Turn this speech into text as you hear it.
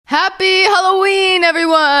Happy Halloween,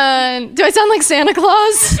 everyone! Do I sound like Santa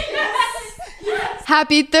Claus? Yes.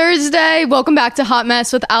 Happy Thursday. Welcome back to Hot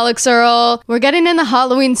Mess with Alex Earl. We're getting in the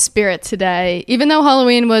Halloween spirit today. Even though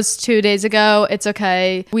Halloween was 2 days ago, it's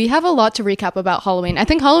okay. We have a lot to recap about Halloween. I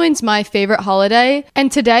think Halloween's my favorite holiday.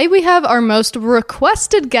 And today we have our most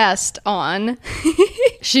requested guest on.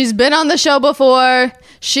 She's been on the show before.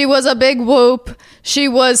 She was a big whoop. She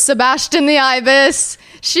was Sebastian the Ibis.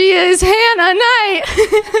 She is Hannah Knight.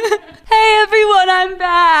 Hey everyone, I'm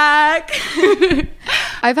back.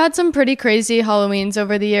 I've had some pretty crazy Halloweens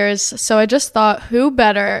over the years, so I just thought who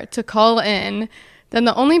better to call in than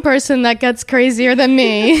the only person that gets crazier than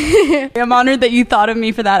me. I'm honored that you thought of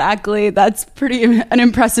me for that accolade. That's an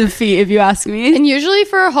impressive feat if you ask me. And usually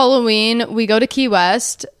for Halloween, we go to Key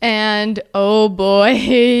West, and oh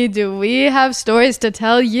boy, do we have stories to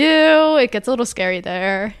tell you. It gets a little scary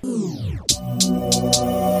there.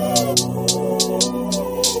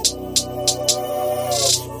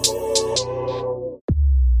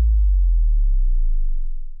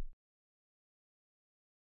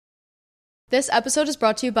 This episode is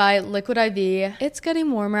brought to you by Liquid IV. It's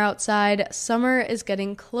getting warmer outside. Summer is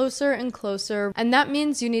getting closer and closer, and that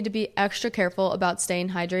means you need to be extra careful about staying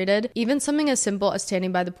hydrated. Even something as simple as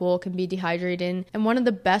standing by the pool can be dehydrating, and one of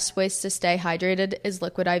the best ways to stay hydrated is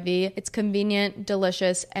Liquid IV. It's convenient,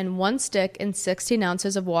 delicious, and one stick in 16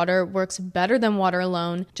 ounces of water works better than water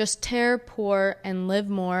alone. Just tear, pour, and live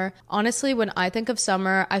more. Honestly, when I think of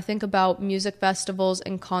summer, I think about music festivals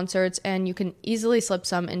and concerts, and you can easily slip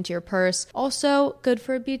some into your purse. Also, good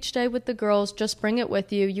for a beach day with the girls. Just bring it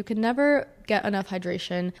with you. You can never get enough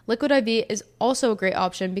hydration. Liquid IV is also a great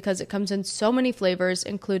option because it comes in so many flavors,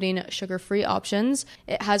 including sugar-free options.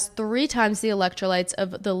 It has 3 times the electrolytes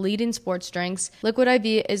of the leading sports drinks. Liquid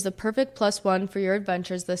IV is the perfect +1 for your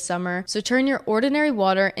adventures this summer. So turn your ordinary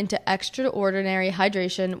water into extraordinary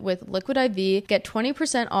hydration with Liquid IV. Get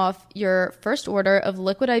 20% off your first order of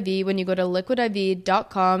Liquid IV when you go to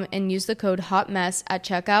liquidiv.com and use the code HOTMESS at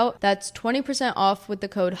checkout. That's 20% off with the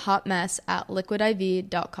code HOTMESS at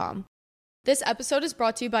liquidiv.com. This episode is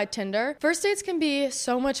brought to you by Tinder. First dates can be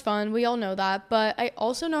so much fun, we all know that, but I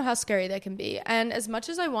also know how scary they can be. And as much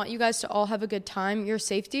as I want you guys to all have a good time, your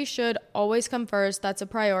safety should always come first. That's a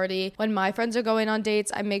priority. When my friends are going on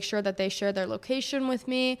dates, I make sure that they share their location with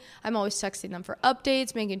me. I'm always texting them for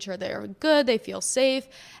updates, making sure they are good, they feel safe.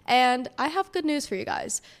 And I have good news for you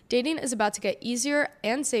guys. Dating is about to get easier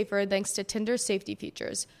and safer thanks to Tinder's safety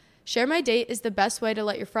features. Share My Date is the best way to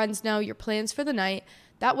let your friends know your plans for the night.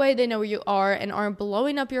 That way they know where you are and aren't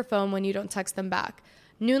blowing up your phone when you don't text them back.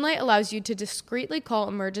 Noonlight allows you to discreetly call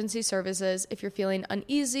emergency services if you're feeling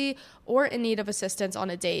uneasy or in need of assistance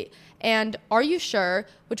on a date. And Are You Sure?,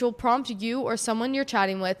 which will prompt you or someone you're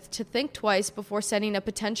chatting with to think twice before sending a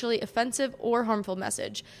potentially offensive or harmful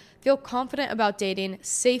message. Feel confident about dating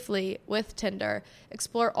safely with Tinder.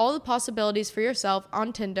 Explore all the possibilities for yourself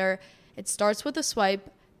on Tinder. It starts with a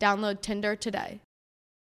swipe. Download Tinder today.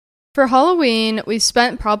 For Halloween, we've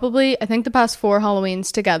spent probably, I think, the past 4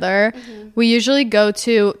 Halloweens together. Mm-hmm. We usually go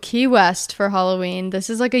to Key West for Halloween. This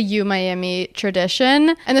is like a Miami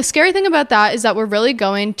tradition. And the scary thing about that is that we're really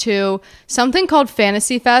going to something called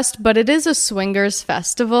Fantasy Fest, but it is a swingers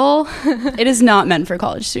festival. It is not meant for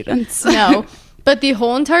college students. No. But the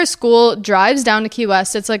whole entire school drives down to Key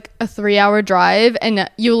West. It's like a 3-hour drive, and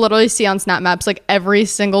you literally see on Snap Maps like every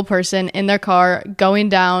single person in their car going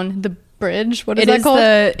down the bridge. What is that called?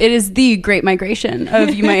 It is the Great Migration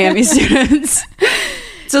of Miami students.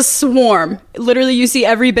 It's a swarm. Literally, you see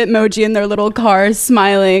every Bitmoji in their little cars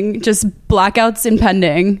smiling, just blackouts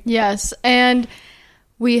impending. Yes, and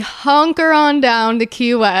we hunker on down to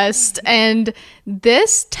Key West, and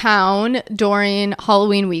this town during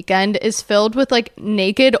Halloween weekend is filled with like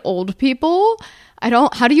naked old people.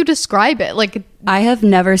 How do you describe it? Like, I have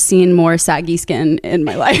never seen more saggy skin in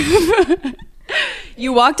my life.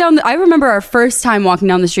 You walk down, I remember our first time walking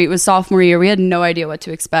down the street was sophomore year. We had no idea what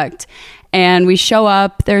to expect. And we show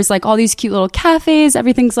up, there's like all these cute little cafes.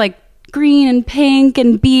 Everything's like green and pink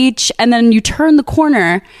and beach. And then you turn the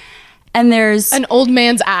corner and there's an old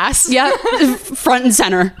man's ass. Yeah, front and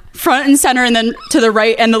center, and then to the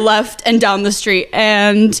right and the left and down the street.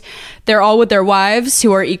 And they're all with their wives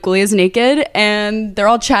who are equally as naked, and they're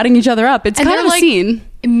all chatting each other up. It's kind of a scene.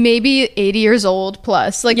 Maybe 80 years old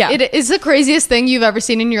plus. Like, yeah. It is the craziest thing you've ever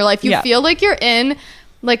seen in your life. You feel like you're in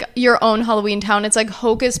like your own Halloween town. It's like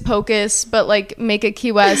hocus pocus, but like make it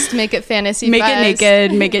Key West, make it Fantasy Make Fest. it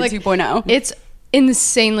naked, make it like, 2.0. It's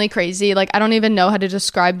insanely crazy. Like, I don't even know how to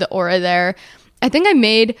describe the aura there. I think I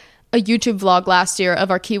made a YouTube vlog last year of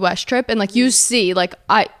our Key West trip, and like you see, like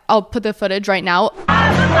I'll put the footage right now.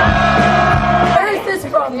 Where is this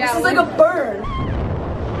from? This is like a bird.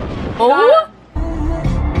 Oh,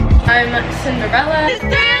 I'm Cinderella.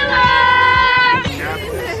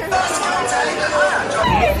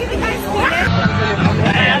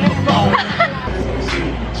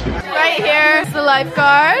 Right here is the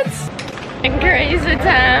lifeguards in Crazy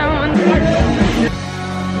Town.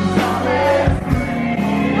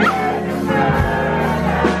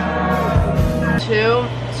 Two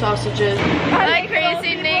sausages. Like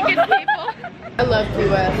crazy naked people. I love Key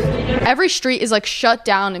West. Every street is like shut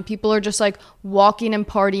down and people are just like walking and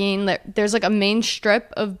partying. There's like a main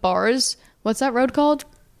strip of bars. What's that road called?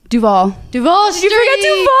 Duval Street. Did you forget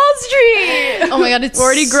Duval Street? Oh my god, it's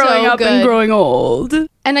already growing so up good. and growing old.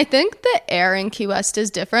 And I think the air in Key West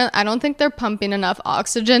is different. I don't think they're pumping enough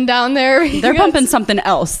oxygen down there. They're pumping something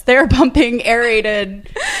else. They're pumping aerated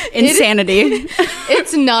insanity.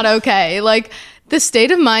 It's not okay. Like, the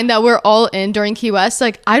state of mind that we're all in during Key West,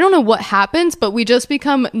 like, I don't know what happens, but we just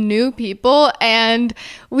become new people and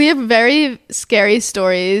we have very scary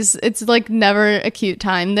stories. It's like never a cute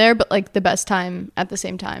time there, but like the best time at the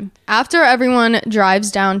same time. After everyone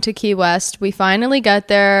drives down to Key West, we finally get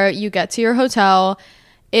there. You get to your hotel.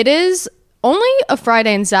 It is only a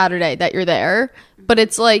Friday and Saturday that you're there, but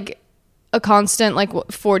it's like a constant,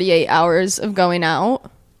 like, 48 hours of going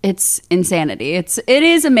out. It's insanity. It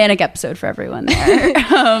is a manic episode for everyone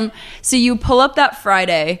there. So you pull up that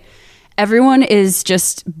Friday. Everyone is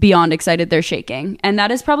just beyond excited. They're shaking. And that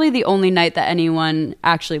is probably the only night that anyone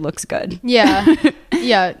actually looks good. Yeah.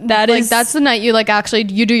 Yeah. That's the night you like actually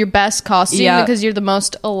you do your best costume because you're the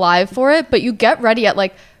most alive for it. But you get ready at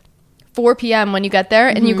like 4 p.m. when you get there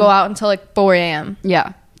and you go out until like 4 a.m.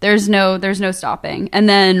 Yeah. There's no stopping. And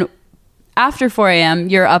then after 4 a.m.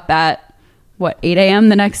 you're up at 8 a.m.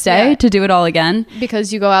 the next day to do it all again?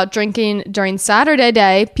 Because you go out drinking during Saturday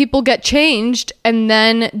day, people get changed and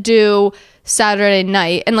then do Saturday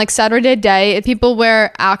night. And like Saturday day, if people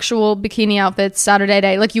wear actual bikini outfits Saturday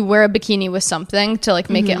day, like you wear a bikini with something to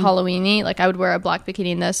like make it Halloween-y. Like I would wear a black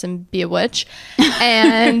bikini in this and be a witch.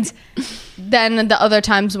 And then the other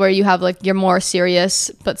times where you have like your more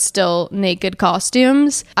serious but still naked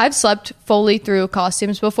costumes. I've slept fully through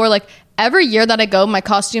costumes before. Like every year that I go, my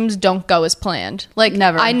costumes don't go as planned. Like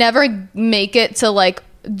never. I never make it to like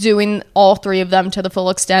doing all three of them to the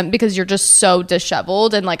full extent because you're just so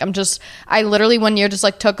disheveled. And like I literally one year just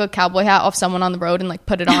like took a cowboy hat off someone on the road and like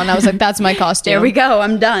put it on. I was like, that's my costume. There we go.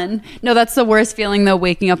 I'm done. No, that's the worst feeling though,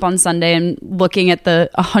 waking up on Sunday and looking at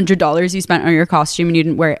the $100 you spent on your costume and you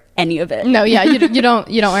didn't wear any of it. No, yeah, you don't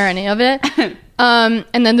wear any of it. And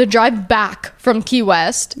then the drive back from Key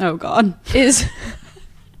West. Oh God. Is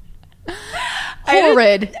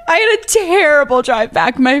horrid. I had a terrible drive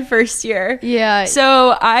back my first year. Yeah.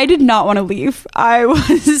 So I did not want to leave. I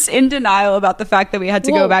was in denial about the fact that we had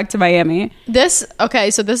to go back to Miami.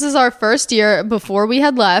 So this is our first year. Before we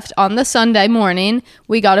had left on the Sunday morning,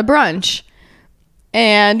 we got a brunch.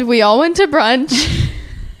 And we all went to brunch.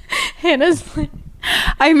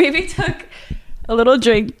 I maybe took a little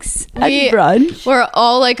drinks at brunch. We're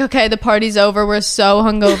all like, okay, the party's over. We're so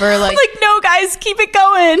hungover. Like, no, guys, keep it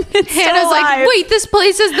going. It's Hannah's like, wait, this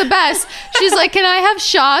place is the best. She's like, can I have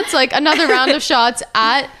shots? Like another round of shots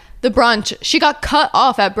at the brunch. She got cut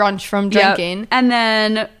off at brunch from drinking. Yep. And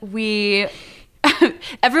then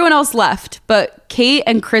everyone else left, but Kate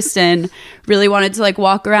and Kristen really wanted to like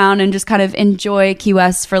walk around and just kind of enjoy Key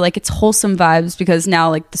West for like its wholesome vibes because now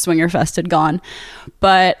like the Swinger Fest had gone.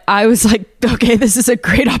 But I was like, okay, this is a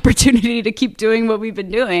great opportunity to keep doing what we've been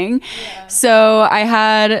doing. Yeah. So I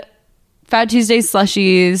had Fat Tuesday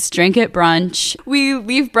slushies, drank at brunch. We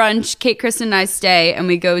leave brunch, Kate, Kristen, and I stay, and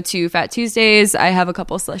we go to Fat Tuesdays. I have a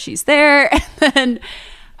couple slushies there, and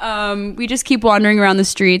then we just keep wandering around the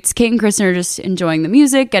streets. Kate and Kristen are just enjoying the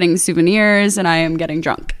music, getting souvenirs, and I am getting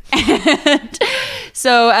drunk. And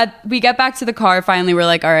so we get back to the car. Finally, we're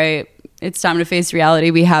like, all right, it's time to face reality.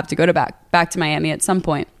 We have to go back to Miami at some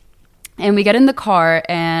point. And we get in the car,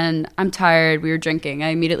 and I'm tired. We were drinking. I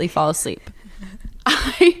immediately fall asleep.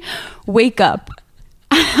 I wake up.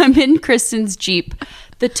 I'm in Kristen's Jeep.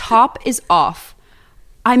 The top is off.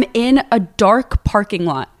 I'm in a dark parking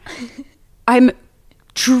lot. I'm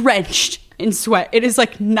drenched in sweat. It is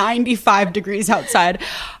like 95 degrees outside.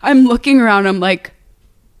 I'm looking around. I'm like,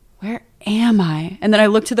 where am I? And then I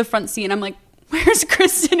look to the front seat and I'm like, where's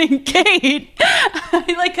Kristen and Kate?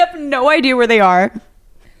 I like have no idea where they are.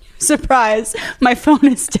 Surprise, my phone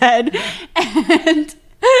is dead. And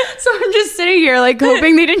so I'm just sitting here like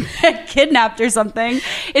hoping they didn't get kidnapped or something.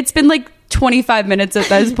 It's been like 25 minutes at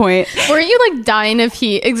this point. Weren't you like dying of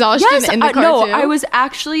heat, exhaustion in the car no, too? I was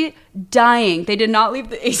actually dying. They did not leave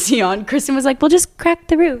the AC on. Kristen was like, we'll just crack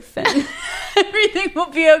the roof and everything will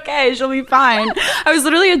be okay. She'll be fine. I was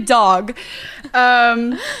literally a dog.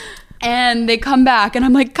 And they come back and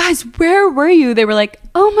I'm like, guys, where were you? They were like,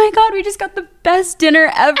 oh my God, we just got the best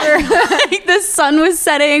dinner ever. Like, the sun was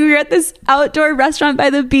setting. We were at this outdoor restaurant by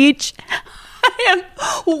the beach. I am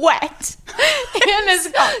wet.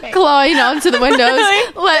 Hannah's clawing onto the windows.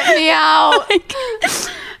 Let me out.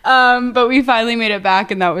 But we finally made it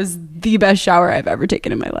back, and that was the best shower I've ever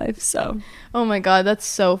taken in my life. So, oh my God, that's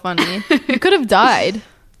so funny. You could have died.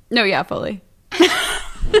 No, yeah, fully.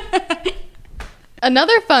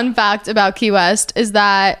 Another fun fact about Key West is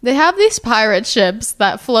that they have these pirate ships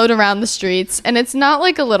that float around the streets, and it's not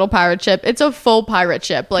like a little pirate ship. It's a full pirate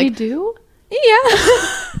ship. Like, You do? yeah.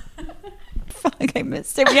 Fuck, I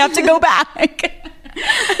missed it. We have to go back.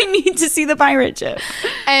 I need to see the pirate ship.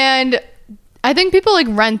 And I think people like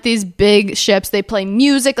rent these big ships. They play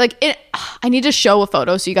music. Like, I need to show a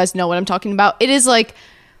photo so you guys know what I'm talking about. It is like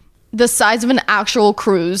the size of an actual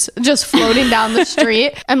cruise just floating down the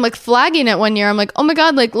street. I'm like flagging it one year. I'm like, oh my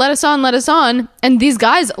God, like, let us on, let us on. And these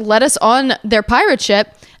guys let us on their pirate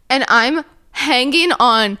ship. And I'm hanging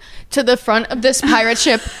on to the front of this pirate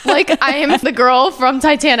ship like I am the girl from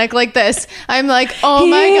Titanic, like this. I'm like, oh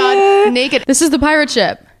my God, naked. This is the pirate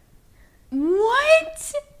ship.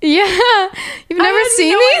 What? Yeah. You've never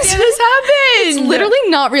seen these? This happened. It's literally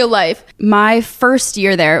not real life. My first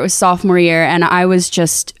year there, it was sophomore year, and I was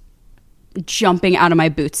just jumping out of my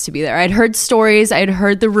boots to be there. I'd heard stories, I'd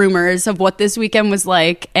heard the rumors of what this weekend was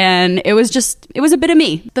like, and it was a bit of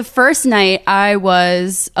me. The first night I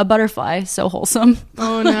was a butterfly, so wholesome.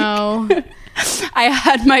 Oh no. I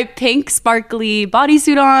had my pink sparkly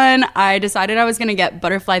bodysuit on. I decided I was going to get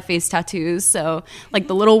butterfly face tattoos, so like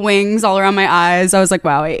the little wings all around my eyes. I was like,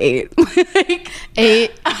 wow, I ate.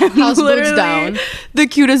 House boots down. The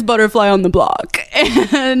cutest butterfly on the block.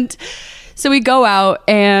 And so we go out,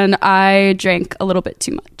 and I drank a little bit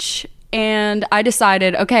too much. And I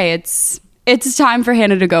decided, okay, it's time for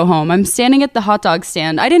Hannah to go home. I'm standing at the hot dog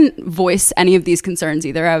stand. I didn't voice any of these concerns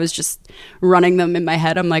either. I was just running them in my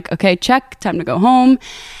head. I'm like, okay, check, time to go home.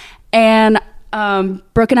 And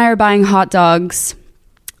Brooke and I are buying hot dogs.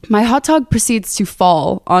 My hot dog proceeds to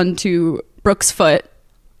fall onto Brooke's foot,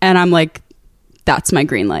 and I'm like, that's my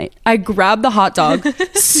green light. I grab the hot dog,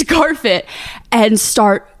 scarf it, and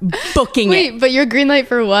start booking it. Wait, but your green light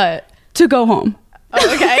for what? To go home.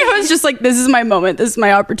 Oh, okay. I was just like, this is my moment. This is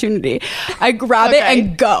my opportunity. I grab it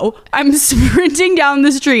and go. I'm sprinting down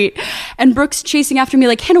the street, and Brooke's chasing after me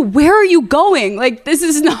like, Hannah, where are you going? Like, this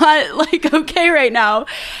is not like okay right now.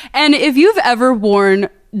 And if you've ever worn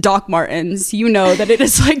Doc Martens, you know that it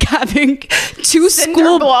is like having two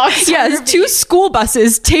school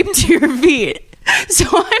buses taped to your feet. So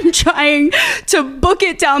I'm trying to book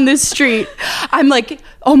it down this street. I'm like,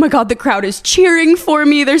 oh my God, the crowd is cheering for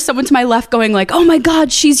me. There's someone to my left going like, oh my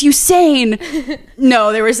God, she's Usain.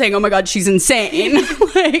 No, they were saying, oh my God, she's insane.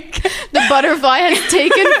 Like, the butterfly has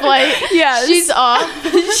taken flight. Yes. She's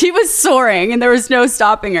off. She was soaring and there was no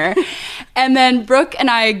stopping her. And then Brooke and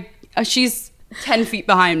I, she's 10 feet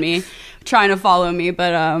behind me trying to follow me,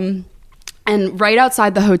 but and right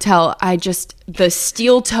outside the hotel, the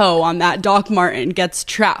steel toe on that Doc Marten gets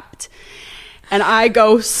trapped. And I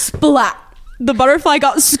go splat. The butterfly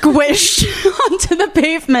got squished onto the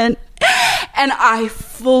pavement. And I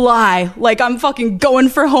fly like I'm fucking going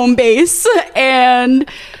for home base. And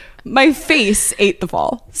my face ate the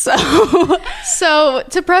fall. So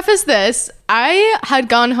to preface this, I had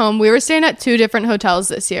gone home. We were staying at 2 different hotels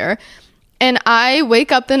this year. And I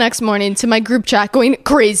wake up the next morning to my group chat going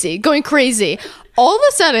crazy. All of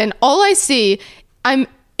a sudden, all I see, I'm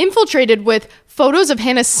infiltrated with photos of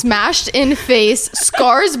Hannah smashed in face,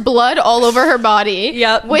 scars, blood all over her body.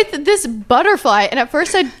 Yep. With this butterfly. And at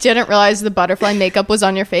first I didn't realize the butterfly makeup was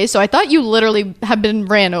on your face. So I thought you literally had been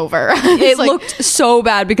ran over. It looked so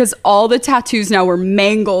bad because all the tattoos now were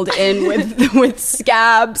mangled in with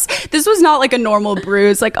scabs. This was not like a normal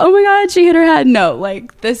bruise. Like, oh my God, she hit her head. No,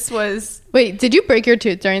 like this was... Wait, did you break your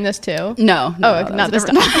tooth during this too? No. Not this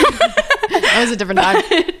time. That was a different time.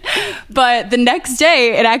 But the next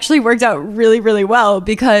day, it actually worked out really, really well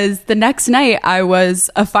because the next night I was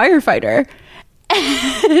a firefighter.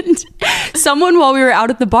 And someone while we were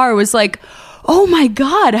out at the bar was like, oh my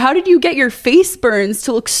God, how did you get your face burns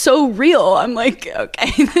to look so real? I'm like,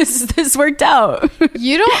 okay, this worked out.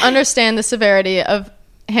 You don't understand the severity of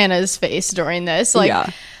Hannah's face during this. Like,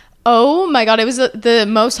 yeah. Oh my god, it was the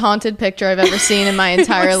most haunted picture I've ever seen in my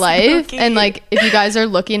entire life. Spooky. And like, if you guys are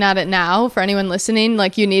looking at it now, for anyone listening,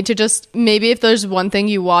 like, you need to just, maybe if there's one thing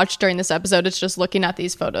you watch during this episode, it's just looking at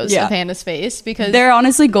these photos of Hannah's face, because they're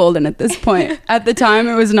honestly golden at this point. At the time,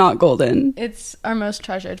 it was not golden. it's our most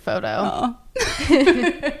treasured photo.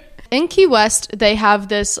 In Key West, they have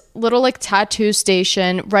this little like tattoo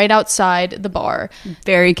station right outside the bar.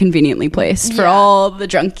 Very conveniently placed for all the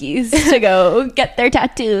drunkies to go get their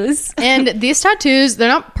tattoos. And these tattoos, they're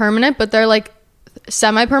not permanent, but they're like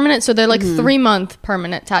semi-permanent. So they're like 3-month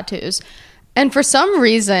permanent tattoos. And for some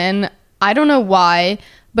reason, I don't know why,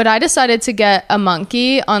 but I decided to get a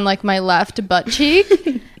monkey on like my left butt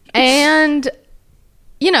cheek. And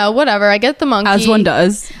you know, whatever, I get the monkey. As one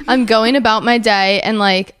does. I'm going about my day, and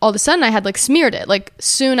like all of a sudden I had like smeared it, like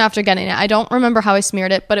soon after getting it. I don't remember how I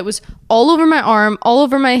smeared it, but it was all over my arm, all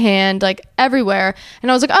over my hand, like everywhere.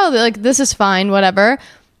 And I was like, oh, like this is fine, whatever.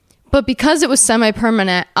 But because it was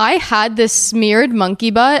semi-permanent, I had this smeared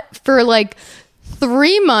monkey butt for like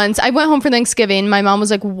 3 months. I went home for Thanksgiving. My mom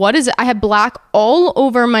was like, what is it? I had black all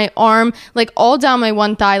over my arm, like all down my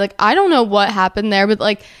one thigh. Like, I don't know what happened there, but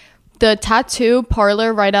like the tattoo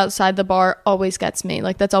parlor right outside the bar always gets me.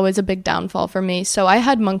 Like, that's always a big downfall for me. So I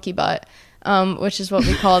had monkey butt, which is what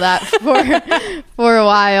we call that for a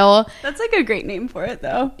while. That's like a great name for it,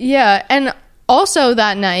 though. Yeah. And also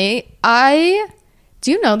that night, do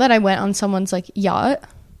you know that I went on someone's like yacht?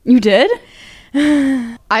 You did?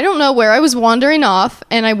 I don't know where I was wandering off,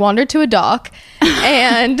 and I wandered to a dock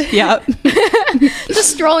and Yep. just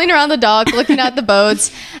strolling around the dock looking at the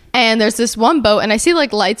boats, and there's this one boat, and I see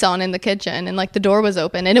like lights on in the kitchen, and like the door was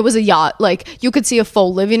open, and it was a yacht. Like, you could see a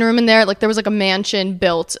full living room in there. Like, there was like a mansion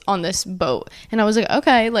built on this boat, and I was like,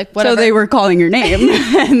 okay, like whatever. So they were calling your name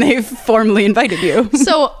and they formally invited you.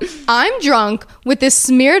 So I'm drunk with this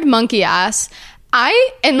smeared monkey ass.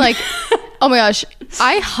 And like, oh my gosh,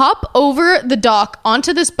 I hop over the dock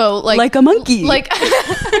onto this boat like a monkey. like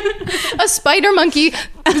a spider monkey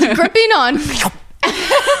gripping on.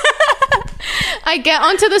 I get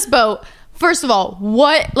onto this boat. First of all,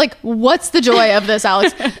 what's the joy of this,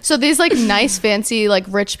 Alex? So these like nice, fancy, like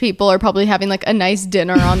rich people are probably having like a nice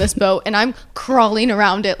dinner on this boat, and I'm crawling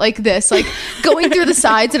around it like this, like going through the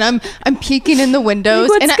sides, and I'm peeking in the windows.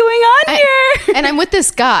 Like, what's going on here? And I'm with this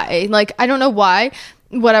guy, like, I don't know why,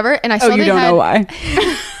 whatever. And I saw you don't know why.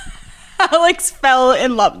 Alex fell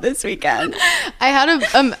in love this weekend. I had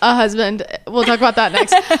a husband. We'll talk about that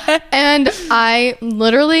next. And I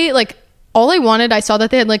literally, like, all I wanted, I saw that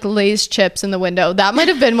they had like Lay's chips in the window. That might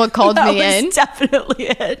have been what called me in. Definitely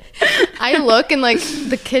it. I look, and like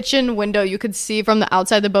the kitchen window, you could see from the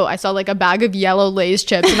outside the boat, I saw like a bag of yellow Lay's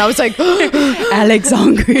chips, and I was like, Alex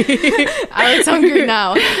hungry. Alex hungry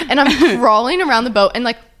now. And I'm crawling around the boat, and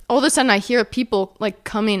like all of a sudden I hear people like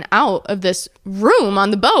coming out of this room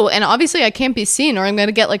on the boat, and obviously I can't be seen or I'm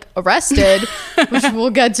gonna get like arrested, which we'll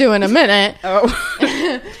get to in a minute.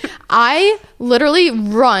 I literally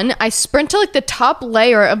run, I sprint to like the top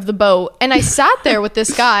layer of the boat, and I sat there with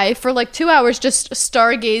this guy for like 2 hours just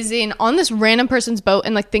stargazing on this random person's boat.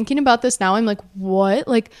 And like thinking about this now, I'm like, what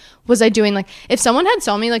like was I doing? Like, if someone had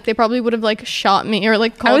saw me, like they probably would have like shot me or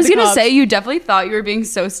like called I was the gonna cops. say, you definitely thought you were being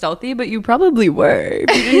so stealthy, but you probably were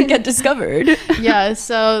if you didn't get discovered. Yeah,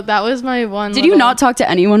 so that was my one. Did you not talk to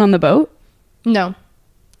anyone on the boat? No,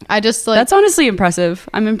 I just like, that's honestly impressive.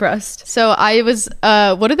 I'm impressed. so I was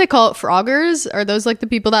what do they call it, froggers? Are those like the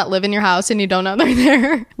people that live in your house and you don't know they're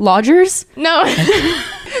there? Lodgers? No.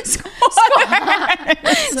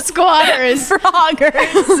 Squatters.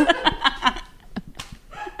 Froggers.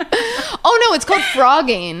 Oh no, it's called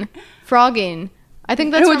frogging. I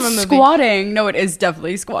think that's No, from a it's movie. squatting. No, it is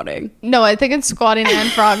definitely squatting. No, I think it's squatting and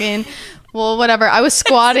frogging. Well, whatever. I was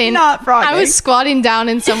squatting. not frogging. I was squatting down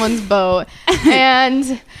in someone's boat,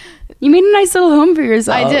 and You made a nice little home for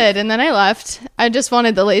yourself. I did, and then I left. I just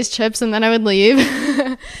wanted the Lay's chips, and then I would leave.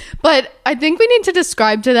 But I think we need to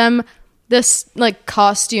describe to them this like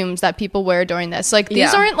costumes that people wear during this. Like,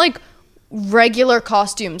 these aren't like regular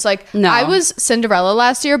costumes. Like, No. I was Cinderella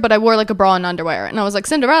last year, but I wore like a bra and underwear, and I was like,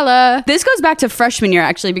 Cinderella. This goes back to freshman year,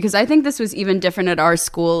 actually, because I think this was even different at our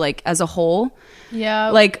school, like as a whole. Yeah.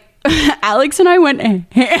 Like, Alex and I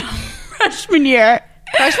went freshman year.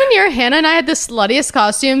 Freshman year, Hannah and I had the sluttiest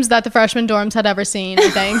costumes that the freshman dorms had ever seen, I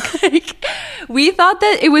think. Like, we thought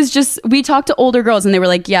that it was just, we talked to older girls and they were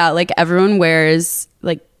like, yeah, like everyone wears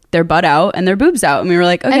like their butt out and their boobs out. And we were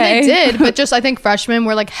like, okay. And they did, but just I think freshmen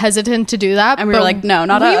were like hesitant to do that. And we were like, no,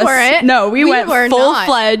 not we us. Weren't. No, we went were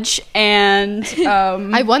full-fledged and...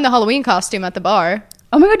 I won the Halloween costume at the bar.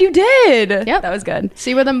 Oh my God, you did. Yep. That was good.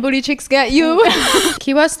 See where them booty cheeks get you?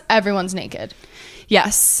 Key West, everyone's naked.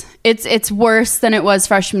 Yes, it's worse than it was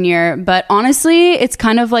freshman year, but honestly, it's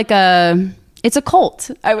kind of like it's a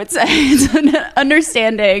cult, I would say. It's an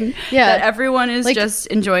understanding that everyone is like, just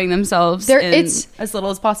enjoying themselves it's as little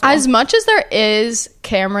as possible. As much as there is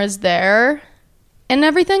cameras there and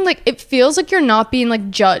everything, like it feels like you're not being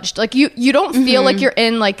like judged. Like you don't feel like you're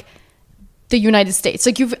in like the United States.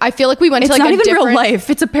 Like I feel like we went to like not a even different real life.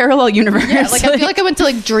 It's a parallel universe. Yeah, like I feel like I went to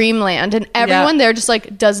like dreamland, and everyone there just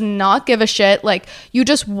like does not give a shit. Like you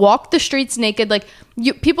just walk the streets naked. Like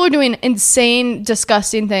people are doing insane,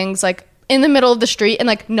 disgusting things like in the middle of the street, and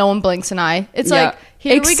like no one blinks an eye. It's like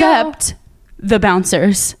here except the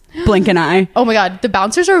bouncers blink an eye. Oh my god, the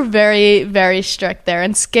bouncers are very, very strict there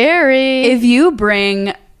and scary. If you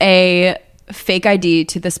bring a fake ID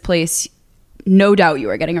to this place, no doubt you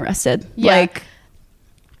are getting arrested. Yeah. Like,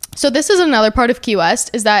 so this is another part of Key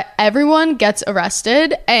West, is that everyone gets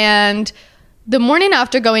arrested, and the morning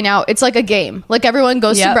after going out, it's like a game. Like everyone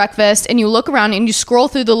goes to breakfast, and you look around and you scroll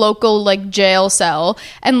through the local like jail cell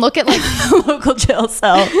and look at like local jail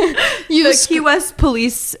cell. The Key West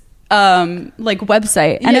police like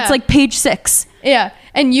website, and it's like page 6. Yeah.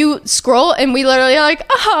 And you scroll, and we literally are like,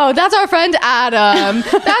 oh, that's our friend Adam.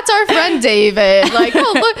 That's our friend David. Like,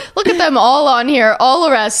 oh, look at them all on here, all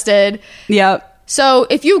arrested. Yep. So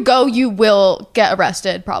if you go, you will get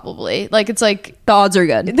arrested, probably. Like, it's like... The odds are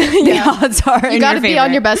good. The odds are in your favor. You got to be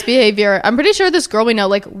on your best behavior. I'm pretty sure this girl we know,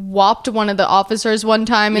 like, whopped one of the officers one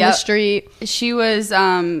time in the street. She was...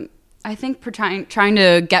 I think trying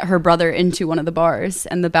to get her brother into one of the bars,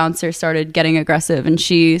 and the bouncer started getting aggressive, and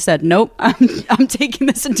she said, nope, I'm taking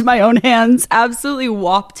this into my own hands. Absolutely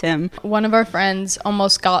whopped him. One of our friends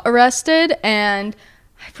almost got arrested, and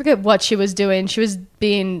I forget what she was doing. She was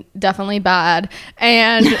being definitely bad,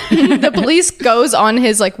 and the police goes on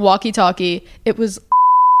his like walkie-talkie. It was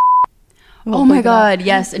oh my god,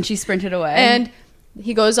 yes, and she sprinted away. And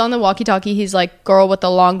he goes on the walkie-talkie. He's like, girl with the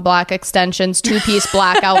long black extensions, 2-piece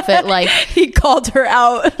black outfit. Like, he called her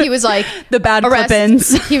out. He was like, the bad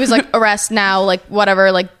clip-ins. He was like, arrest now, like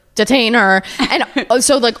whatever, like detain her. And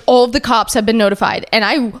so like all of the cops have been notified, and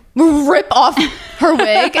I rip off her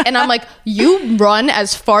wig, and I'm like, you run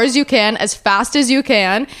as far as you can, as fast as you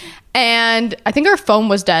can. And I think her phone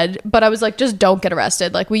was dead, but I was like, just don't get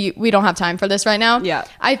arrested. Like we don't have time for this right now. Yeah.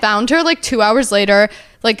 I found her like 2 hours later,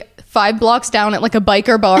 like 5 blocks down at like a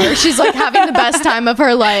biker bar. She's like having the best time of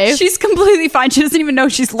her life. She's completely fine. She doesn't even know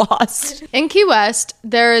she's lost. In Key West,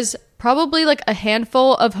 there's probably like a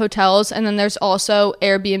handful of hotels, and then there's also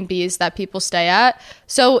Airbnbs that people stay at.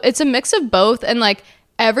 So it's a mix of both, and like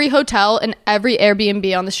every hotel and every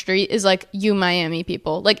Airbnb on the street is like Miami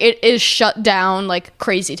people. Like it is shut down like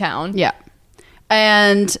crazy town. Yeah.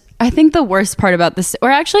 And I think the worst part about this, or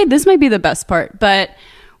actually this might be the best part, but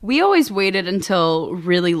we always waited until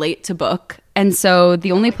really late to book. And so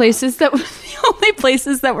the only places that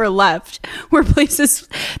were left were places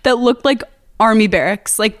that looked like army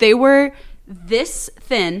barracks. Like they were this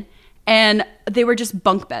thin, and they were just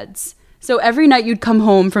bunk beds. So every night you'd come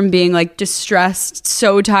home from being like distressed,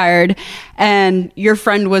 so tired, and your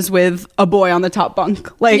friend was with a boy on the top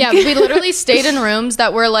bunk. Like, yeah, we literally stayed in rooms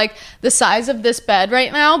that were like the size of this bed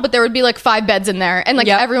right now, but there would be like 5 beds in there, and like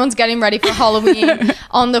everyone's getting ready for Halloween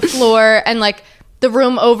on the floor, and like the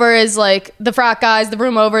room over is like the frat guys, the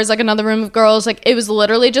room over is like another room of girls. Like it was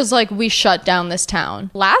literally just like we shut down this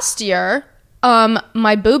town. Last year,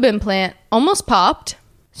 my boob implant almost popped.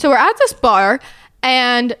 So we're at this bar,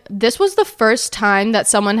 and this was the first time that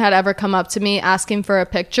someone had ever come up to me asking for a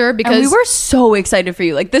picture, because and we were so excited for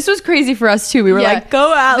you. Like this was crazy for us too. We were like,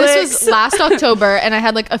 go Alex. This was last October, and I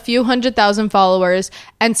had like a few 100,000 followers,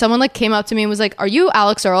 and someone like came up to me and was like, are you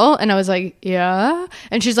Alex Earl? And I was like, yeah.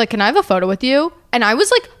 And she's like, can I have a photo with you? And I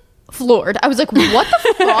was like floored. I was like, what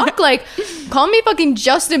the fuck? Like, call me fucking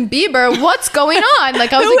Justin Bieber. What's going on?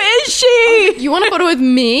 Like, I was Who like, is she? Like, you want a photo with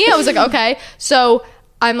me? I was like, okay. So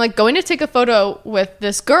I'm like going to take a photo with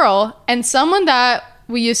this girl, and someone that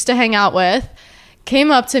we used to hang out with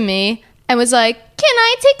came up to me and was like, can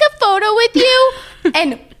I take a photo with you?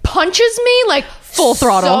 And punches me like full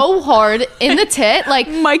throttle so hard in the tit, like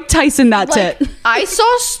Mike Tyson that like, tit. I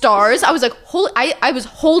saw stars. I was like, I was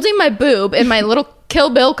holding my boob in my little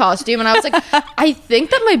Kill Bill costume, and I was like, I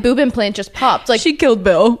think that my boob implant just popped. Like, she killed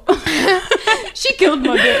Bill. She killed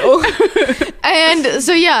my Bill. And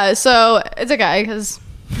so yeah, so it's okay because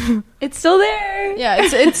it's still there. Yeah,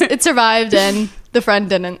 it survived, and the friend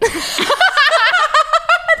didn't. That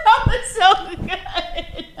was so good.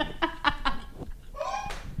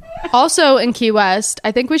 Also in Key West,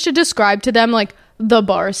 I think we should describe to them like the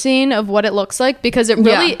bar scene of what it looks like, because it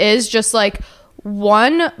really is just like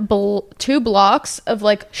two blocks of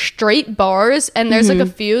like straight bars, and there's like a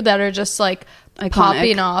few that are just like Iconic.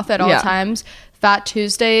 popping off at all times. Fat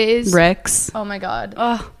Tuesdays, Rick's. oh my god.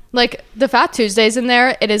 Like the Fat Tuesdays in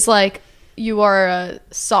there, it is like you are a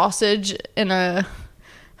sausage in a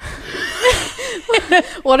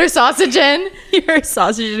what are sausage in? You're a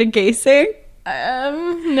sausage in a casing.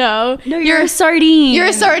 No, You're a sardine. You're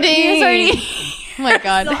a sardine. Oh my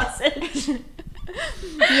god. Sausage.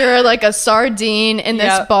 You're like a sardine in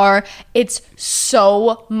this bar. It's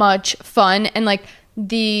so much fun, and like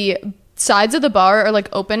the sides of the bar are like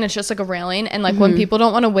open. It's just like a railing, and like when people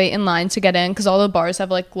don't want to wait in line to get in, because all the bars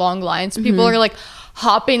have like long lines, people are like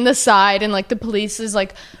hopping the side, and like the police is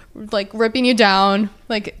like ripping you down.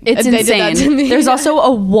 Like It's they insane. Did that to me. There's also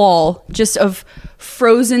a wall just of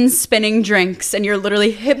frozen spinning drinks, and you're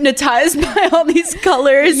literally hypnotized by all these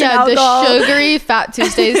colors and alcohol. The sugary Fat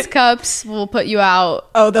Tuesdays cups will put you out.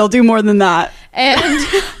 Oh, they'll do more than that. And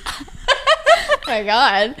oh my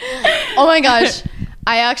god, oh my gosh,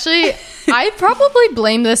 I probably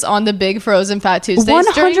blame this on the big frozen Fat Tuesdays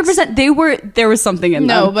 100%. There was something in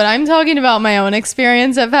them. No, but I'm talking about my own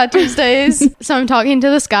experience at Fat Tuesdays. So I'm talking to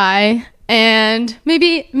this guy, and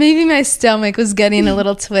maybe my stomach was getting a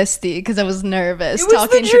little twisty because I was nervous. It was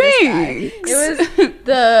talking the to this guy. drinks. It was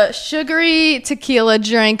the sugary tequila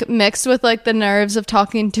drink mixed with like the nerves of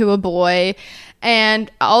talking to a boy,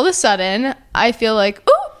 and all of a sudden I feel like,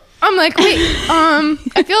 ooh, I'm like, wait,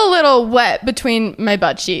 I feel a little wet between my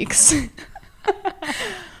butt cheeks.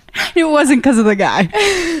 It wasn't because of the guy.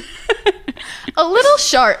 A little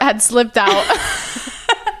shart had slipped out.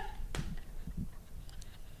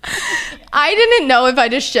 I didn't know if I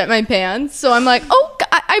just shit my pants, so I'm like, oh,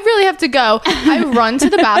 I really have to go. I run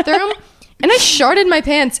to the bathroom, and I sharted my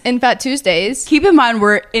pants in Fat Tuesdays. Keep in mind,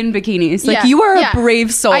 we're in bikinis. Like, you are a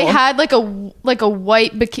brave soul. I had like a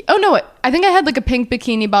white bikini. Oh no, I think I had like a pink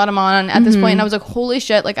bikini bottom on at this point, and I was like, holy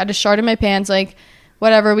shit! Like, I just sharted my pants. Like,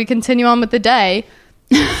 whatever. We continue on with the day.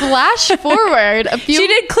 Flash forward a few. She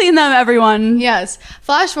did clean them, everyone. Yes.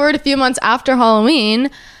 Flash forward a few months after Halloween.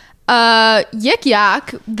 Yik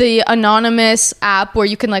Yak, the anonymous app where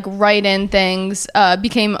you can like write in things,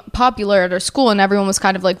 became popular at our school, and everyone was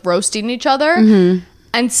kind of like roasting each other.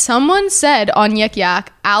 And someone said on Yik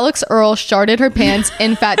Yak, Alex Earl sharted her pants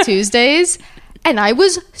in Fat Tuesdays, and I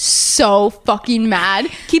was so fucking mad.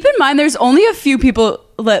 Keep in mind, there's only a few people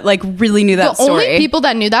that like really knew that story. The only people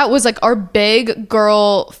that knew that was like our big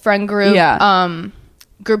girl friend group,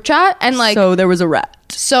 group chat, and like so there was a rat.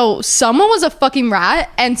 So someone was a fucking rat,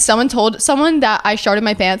 and someone told someone that I sharted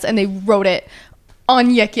my pants, and they wrote it on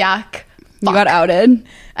Yik Yak. You got outed.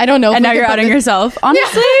 I don't know. And now you're outing yourself.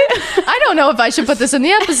 Honestly, I don't know if I should put this in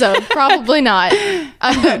the episode. Probably not.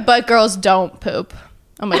 But girls don't poop.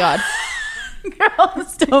 Oh my god.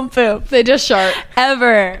 Girls don't poop. They just shart.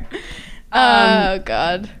 Ever. Oh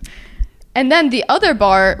god. And then the other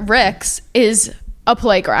bar, Rick's, is a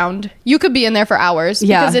playground. You could be in there for hours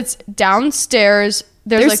because it's downstairs.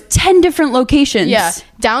 There's like 10 different locations. Yeah.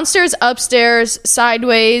 Downstairs, upstairs,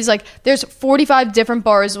 sideways. Like there's 45 different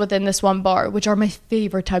bars within this one bar, which are my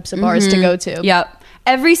favorite types of bars to go to. Yep.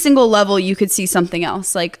 Every single level you could see something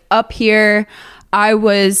else. Like up here, I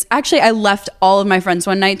left all of my friends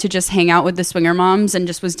one night to just hang out with the swinger moms and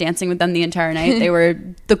just was dancing with them the entire night. They were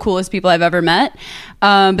the coolest people I've ever met.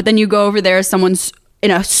 But then you go over there, someone's in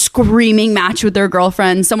a screaming match with their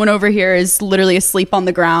girlfriend. Someone over here is literally asleep on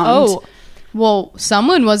the ground. Oh, well,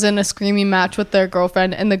 someone was in a screaming match with their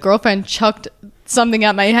girlfriend, and the girlfriend chucked something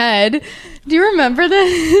at my head. Do you remember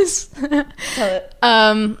this? Tell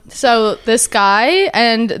it. So this guy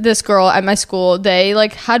and this girl at my school, they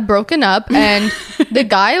like had broken up, and the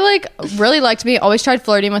guy like really liked me, always tried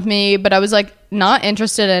flirting with me, but I was like not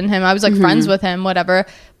interested in him. I was like friends with him, whatever.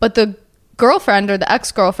 But the girlfriend or the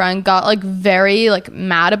ex-girlfriend got like very like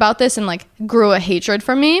mad about this and like grew a hatred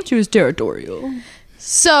for me. She was territorial.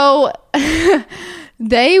 So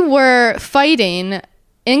they were fighting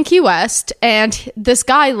in Key West, and this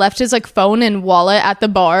guy left his like phone and wallet at the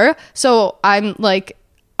bar. So I'm like,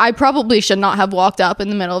 I probably should not have walked up in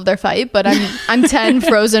the middle of their fight, but I'm 10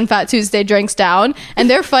 frozen Fat Tuesday drinks down, and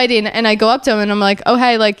they're fighting, and I go up to him and I'm like, oh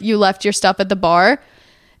hey, like you left your stuff at the bar,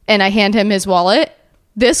 and I hand him his wallet.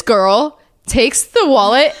 This girl takes the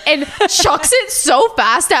wallet and chucks it so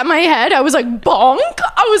fast at my head. I was like, bonk.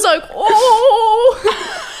 I was like,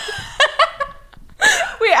 oh.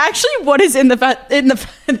 Wait, actually, what is in the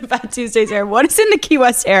Fat Tuesdays air? What is in the Key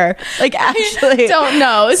West air? Like, actually, don't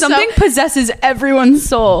know. Something possesses everyone's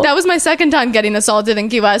soul. That was my second time getting assaulted in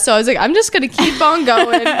Key West, so I was like, I'm just gonna keep on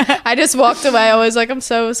going. I just walked away. I was like, I'm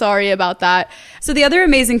so sorry about that. So the other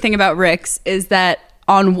amazing thing about Rick's is that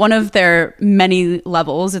on one of their many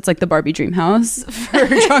levels, it's like the Barbie dream house for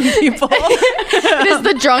drunk people. It is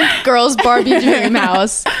the drunk girls Barbie dream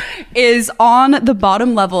house. Is on the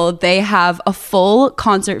bottom level, they have a full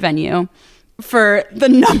concert venue for the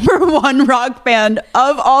number one rock band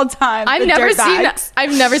of all time. I've never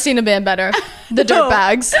seen a band better. The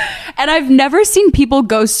Dirtbags. And I've never seen people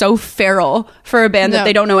go so feral for a band that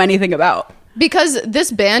they don't know anything about. Because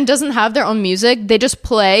this band doesn't have their own music. They just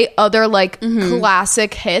play other like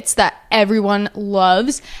classic hits that everyone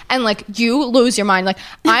loves, and like you lose your mind. Like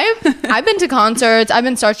I've been to concerts, I've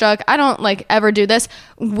been starstruck. I don't like ever do this.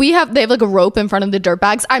 They have like a rope in front of the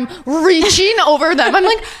Dirtbags. I'm reaching over them. I'm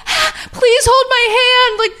like, please hold my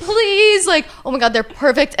hand, like please, like oh my god, they're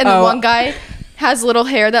perfect. And the one guy has little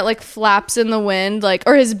hair that like flaps in the wind, like,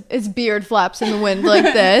 or his beard flaps in the wind like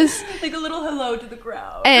this. Like a little hello to the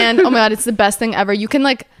crowd. And oh my god, it's the best thing ever. You can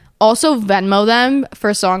like also Venmo them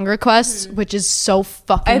for song requests, which is so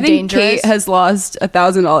fucking dangerous. Kate has lost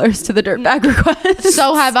 $1,000 to the Dirtbag request.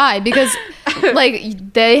 So have I, because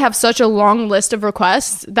like they have such a long list of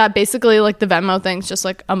requests that basically like the Venmo thing's just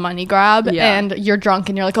like a money grab, and you're drunk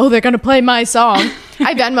and you're like, oh, they're gonna play my song.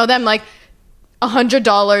 I Venmo them like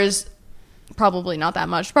 $100. Probably not that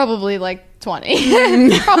much, probably like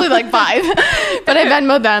 20, probably like 5, but I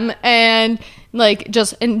Venmo them and like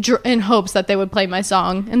just in hopes that they would play my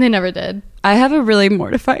song, and they never did. I have a really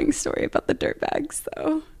mortifying story about the Dirtbags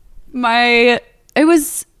though. It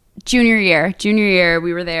was junior year,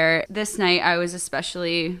 we were there. This night I was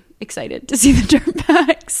especially excited to see the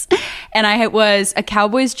Dirtbags, and I was a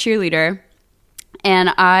Cowboys cheerleader, and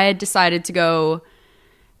I decided to go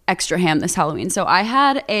extra ham this Halloween. So I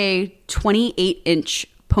had a 28-inch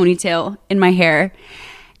ponytail in my hair,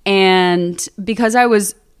 and because I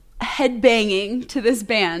was headbanging to this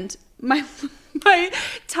band, my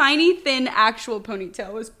tiny thin actual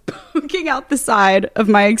ponytail was poking out the side of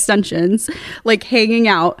my extensions, like hanging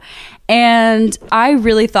out, and I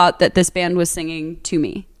really thought that this band was singing to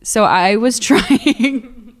me. So I was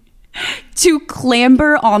trying to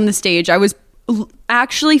clamber on the stage. I was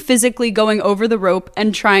actually physically going over the rope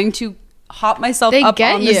and trying to hop myself up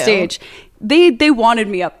on the stage. They wanted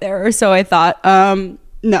me up there, so I thought,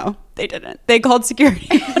 no, they didn't. They called security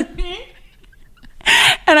on me.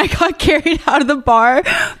 And I got carried out of the bar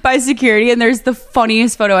by security, and there's the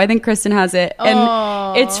funniest photo. I think Kristen has it.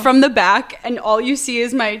 And it's from the back, and all you see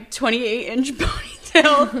is my 28-inch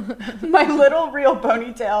ponytail, my little real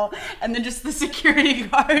ponytail, and then just the security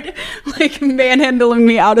guard like manhandling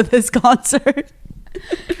me out of this concert.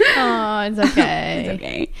 Oh, it's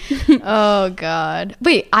okay. It's okay. Oh god.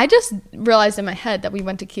 Wait, I just realized in my head that we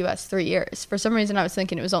went to QS 3 years. For some reason I was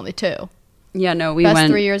thinking it was only 2. Yeah, no, we Best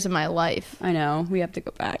went 3 years of my life. I know, we have to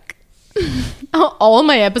go back. All of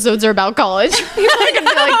my episodes are about college. People are gonna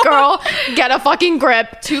be like, girl, get a fucking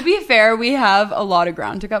grip. To be fair, we have a lot of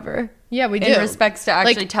ground to cover. Yeah, we do. In respects to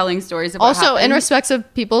actually like, telling stories about also in respects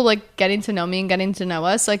of people like getting to know me and getting to know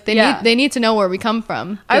us. Like they need to know where we come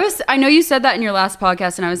from. I know you said that in your last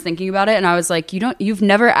podcast, and I was thinking about it, and I was like, you've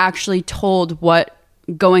never actually told what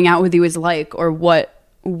going out with you is like, or what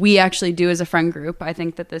we actually do as a friend group. I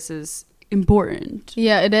think that this is important.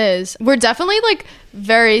 Yeah, it is. We're definitely like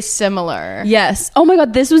very similar. Yes. Oh my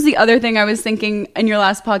god, this was the other thing I was thinking in your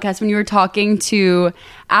last podcast when you were talking to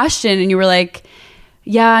Ashton, and you were like,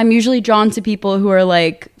 yeah, I'm usually drawn to people who are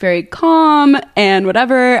like very calm and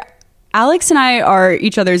whatever. Alex and I are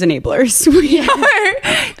each other's enablers. We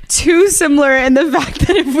are too similar in the fact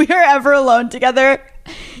that if we are ever alone together,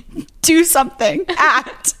 do something,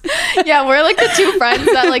 act. Yeah, we're like the two friends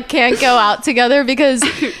that like can't go out together because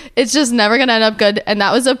it's just never gonna end up good. And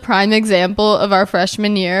that was a prime example of our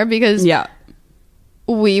freshman year, because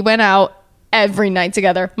we went out every night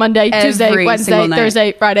together. Monday, Tuesday, Wednesday,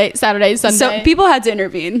 Thursday, Friday, Saturday, Sunday. So people had to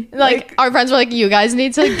intervene. Like our friends were like, you guys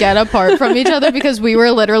need to get apart from each other, because we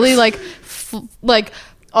were literally like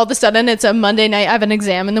all of a sudden it's a Monday night, I have an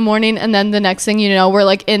exam in the morning, and then the next thing you know, we're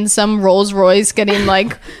like in some Rolls Royce getting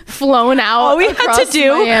like flown out. All we had to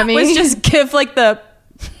do Miami. was just give like the,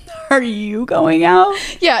 are you going out?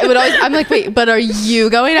 Yeah, it would always, I'm like, wait, but are you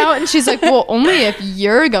going out? And she's like, well, only if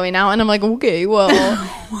you're going out. And I'm like, okay, well,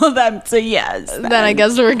 well, that's a yes. Then I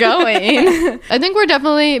guess we're going. I think we're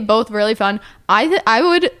definitely both really fun. I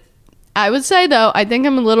would say though, I think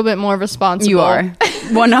I'm a little bit more responsible. You are.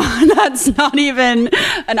 Well, no, that's not even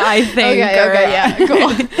an I think. Okay, yeah,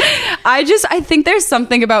 cool. I think there's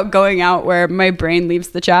something about going out where my brain leaves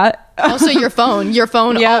the chat. Also, your phone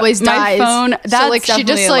always dies. My phone, that's so, like,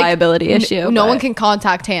 definitely she just, a liability issue. No one can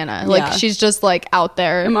contact Hannah. Like she's just like out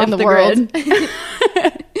there in the world.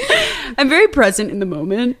 I'm very present in the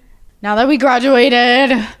moment. Now that we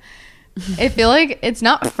graduated, I feel like it's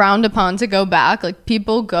not frowned upon to go back. Like,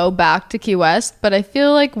 people go back to Key West, but I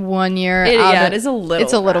feel like 1 year it is a little.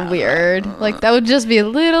 It's a little weird. Like, that would just be a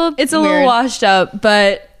little. It's a little washed up,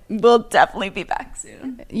 but we'll definitely be back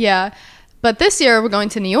soon. Yeah, but this year we're going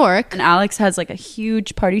to New York, and Alex has like a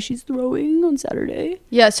huge party she's throwing on Saturday.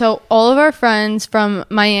 Yeah, so all of our friends from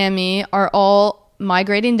Miami are all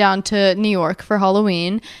migrating down to New York for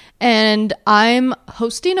Halloween, and I'm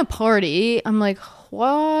hosting a party. I'm like,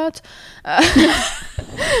 what? I'm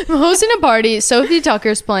hosting a party. Sophie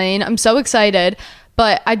Tucker's playing. I'm so excited,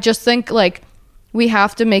 but I just think like we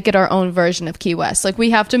have to make it our own version of Key West. Like,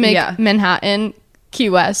 we have to make Manhattan Key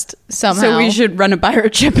West somehow. So we should run a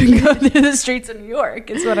pirate ship and go through the streets of New York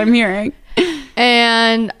is what I'm hearing.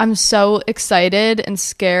 And I'm so excited and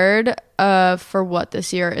scared for what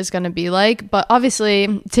this year is going to be like. But obviously,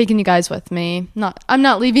 I'm taking you guys with me. I'm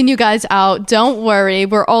not leaving you guys out. Don't worry.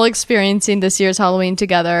 We're all experiencing this year's Halloween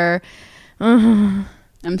together. I'm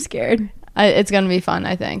scared. It's going to be fun,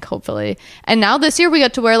 I think, hopefully. And now this year we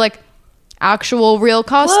get to wear like actual real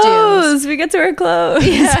costumes. Clothes. We get to wear clothes.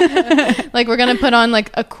 Yeah. Like, we're going to put on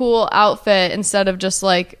like a cool outfit instead of just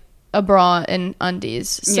like a bra and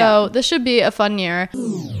undies. So this should be a fun year.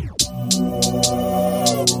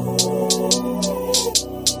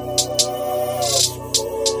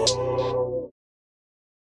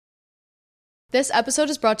 This episode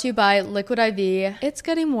is brought to you by Liquid IV. It's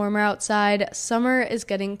getting warmer outside. Summer is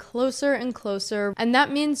getting closer and closer, and that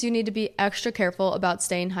means you need to be extra careful about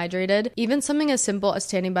staying hydrated. Even something as simple as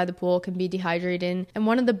standing by the pool can be dehydrating, and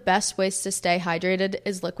one of the best ways to stay hydrated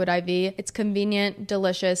is Liquid IV. It's convenient,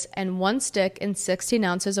 delicious, and one stick in 16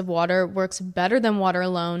 ounces of water works better than water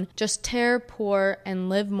alone. Just tear, pour, and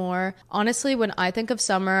live more. Honestly, when I think of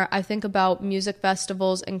summer, I think about music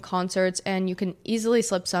festivals and concerts, and you can easily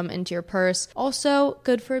slip some into your purse. Also,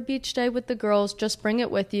 good for a beach day with the girls. Just bring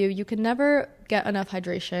it with you. You can never get enough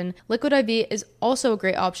hydration. Liquid IV is also a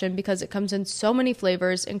great option because it comes in so many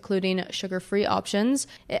flavors, including sugar-free options.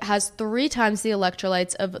 It has 3 times the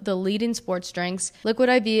electrolytes of the leading sports drinks. Liquid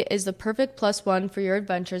IV is the perfect +1 for your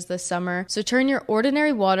adventures this summer. So turn your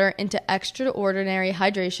ordinary water into extraordinary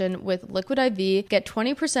hydration with Liquid IV. Get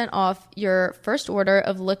 20% off your first order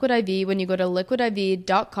of Liquid IV when you go to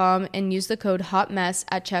liquidiv.com and use the code HOTMESS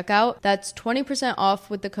at checkout. That's 20% off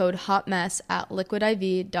with the code HOTMESS at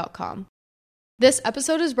liquidiv.com. This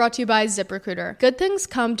episode is brought to you by ZipRecruiter. Good things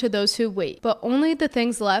come to those who wait, but only the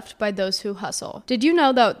things left by those who hustle. Did you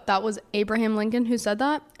know that was Abraham Lincoln who said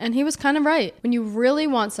that? And he was kind of right. When you really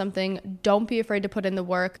want something, don't be afraid to put in the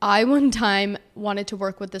work. I one time wanted to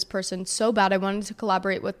work with this person so bad. I wanted to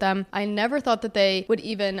collaborate with them. I never thought that they would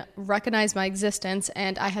even recognize my existence,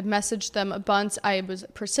 and I had messaged them a bunch. I was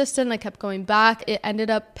persistent. I kept going back. It ended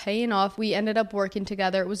up paying off. We ended up working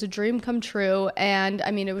together. It was a dream come true, and I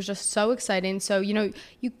mean, it was just so exciting. So,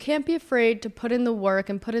 you can't be afraid to put in the work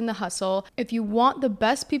and put in the hustle. If you want the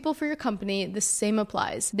best people for your company, the same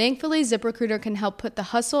applies. Thankfully, ZipRecruiter can help put the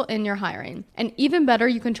hustle in your hiring. And even better,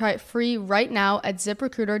 you can try it free right now at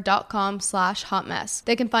ZipRecruiter.com/hotmess.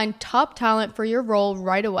 They can find top talent for your role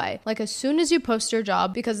right away. Like, as soon as you post your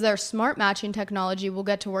job, because their smart matching technology will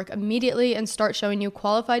get to work immediately and start showing you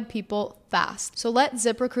qualified people fast. So let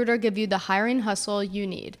ZipRecruiter give you the hiring hustle you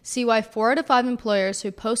need. See why 4 out of 5 employers who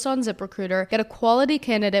post on ZipRecruiter get a quality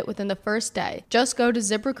candidate within the first day. Just go to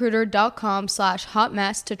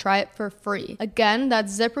ZipRecruiter.com/hotmess to try it for free. Again,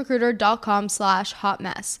 that's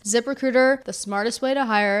ZipRecruiter.com/hotmess. ZipRecruiter, the smartest way to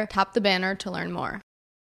hire. Tap the banner to learn more.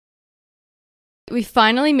 We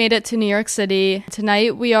finally made it to New York City.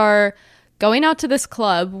 Tonight we are going out to this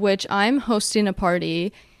club, which I'm hosting a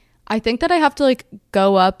party. I think that I have to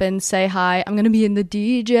go up and say hi. I'm going to be in the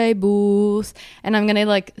DJ booth and I'm going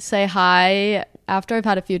to say hi after I've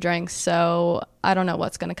had a few drinks. So I don't know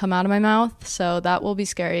what's going to come out of my mouth. So that will be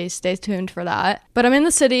scary. Stay tuned for that. But I'm in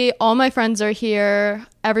the city. All my friends are here.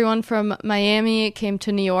 Everyone from Miami came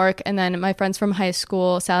to New York, and then my friends from high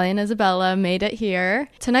school, Sally and Isabella, made it here.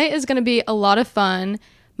 Tonight is going to be a lot of fun.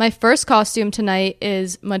 My first costume tonight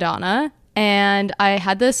is Madonna, and I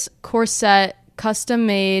had this corset custom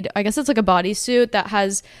made. I guess it's like a bodysuit that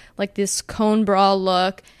has this cone bra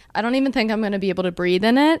look. I don't even think I'm going to be able to breathe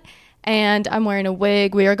in it. And I'm wearing a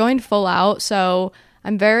wig. We are going full out. So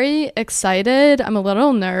I'm very excited. I'm a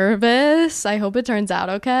little nervous. I hope it turns out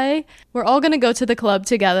okay. We're all going to go to the club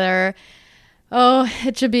together. Oh,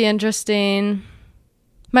 it should be interesting.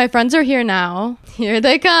 My friends are here now. Here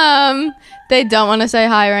they come. They don't want to say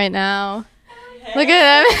hi right now. Hey. Look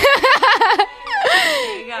at them.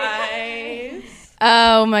 Hey guys.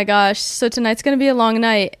 Oh my gosh. So tonight's going to be a long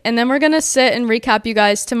night. And then we're going to sit and recap you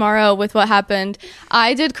guys tomorrow with what happened.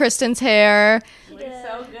 I did Kristen's hair. Looks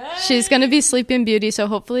so good. She's gonna be Sleeping Beauty, so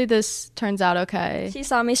hopefully this turns out okay. She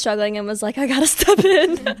saw me struggling and was like, I gotta step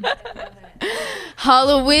in.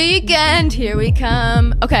 Halloween weekend, here we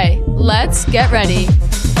come. Okay, let's get ready.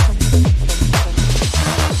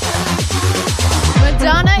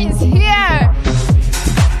 Madonna is here.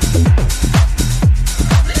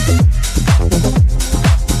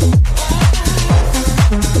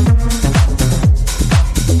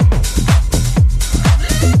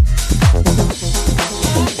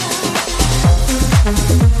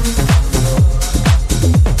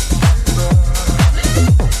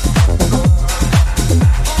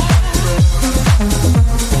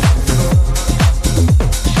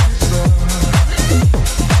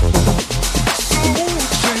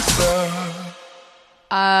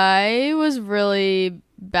 I was really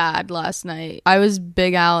bad last night. I was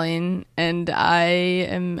big Alling, and I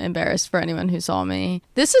am embarrassed for anyone who saw me.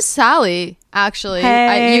 This is Sally, actually.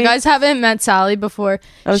 Hey. You guys haven't met Sally before.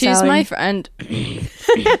 Oh, She's Sally. my friend.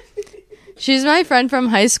 She's my friend from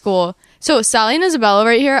high school. So Sally and Isabella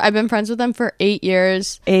right here, I've been friends with them for 8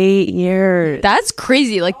 years. 8 years. That's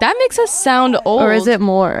crazy. Like, that makes us sound old. Or is it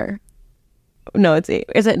more? No, it's 8.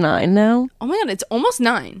 Is it 9 now? Oh my God, it's almost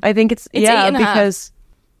 9. I think it's It's yeah, 8 and a half. because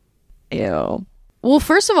ew. Well,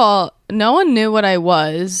 first of all, no one knew what I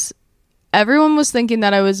was. Everyone was thinking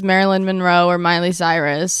that I was Marilyn Monroe or Miley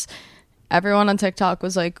Cyrus. Everyone on TikTok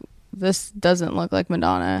was like, this doesn't look like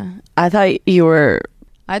Madonna. I thought you were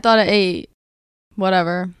I thought at 8.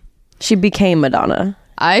 Whatever. she became Madonna.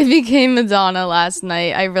 I became Madonna last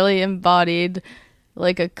night. I really embodied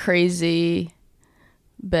like a crazy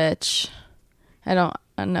bitch. I don't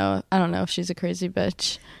know if she's a crazy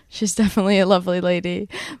bitch. She's definitely a lovely lady,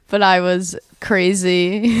 but I was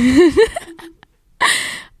crazy.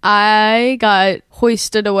 I got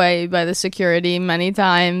hoisted away by the security many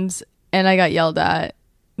times, and I got yelled at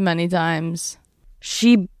many times.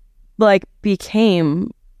 She like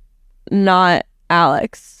became not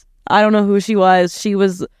Alex. I don't know who she was. She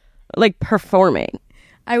was like performing.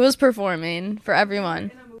 I was performing for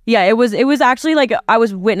everyone. Yeah, it was actually like I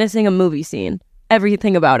was witnessing a movie scene.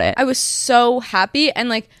 Everything about it. I was so happy, and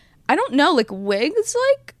like, I don't know, like wigs,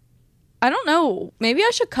 like, I don't know, maybe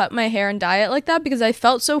I should cut my hair and dye it like that, because I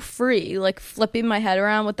felt so free, like flipping my head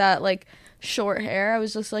around with that like short hair. I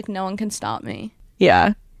was just like, no one can stop me.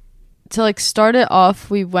 Yeah. To like start it off,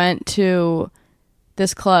 we went to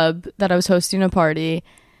this club that I was hosting a party,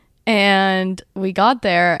 and we got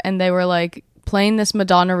there and they were like playing this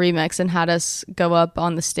Madonna remix and had us go up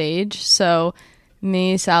on the stage. So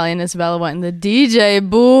me, Sally, and Isabella went in the DJ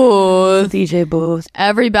booth. DJ booth.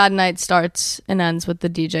 Every bad night starts and ends with the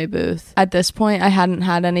DJ booth. At this point, I hadn't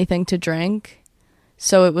had anything to drink,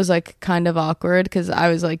 so it was like kind of awkward because I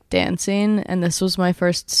was like dancing, and this was my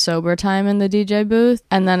first sober time in the DJ booth.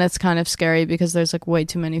 And then it's kind of scary because there's like way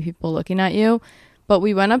too many people looking at you. But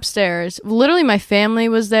we went upstairs. Literally, my family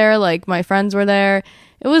was there, like my friends were there.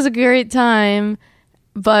 It was a great time,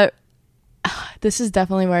 but this is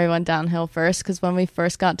definitely where I went downhill first, because when we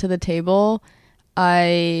first got to the table,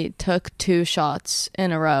 I took 2 shots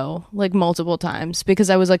in a row, like multiple times, because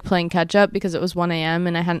I was like playing catch up because it was 1 a.m.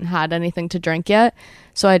 and I hadn't had anything to drink yet.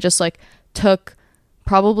 So I just like took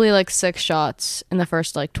probably like 6 shots in the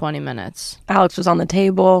first like 20 minutes. Alex was on the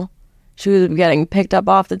table. She was getting picked up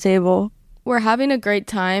off the table. We're having a great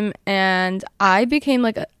time, and I became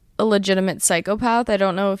like a legitimate psychopath. I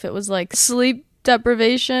don't know if it was like sleep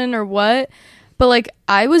deprivation or what, but like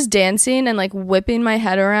I was dancing and like whipping my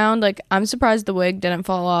head around. Like, I'm surprised the wig didn't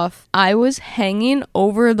fall off. I was hanging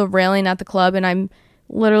over the railing at the club, and I'm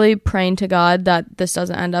literally praying to God that this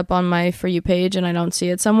doesn't end up on my For You page and I don't see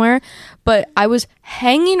it somewhere. But I was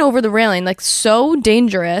hanging over the railing, like so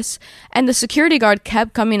dangerous, and the security guard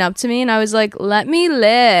kept coming up to me, and I was like, let me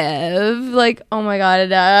live. Like, oh my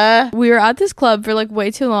God. We were at this club for like way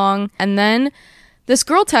too long, and then this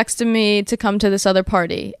girl texted me to come to this other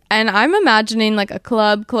party, and I'm imagining like a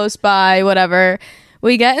club close by, whatever.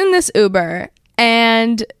 We get in this Uber,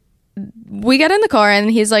 and we get in the car, and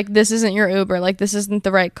he's like, this isn't your Uber, like this isn't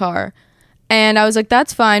the right car. And I was like,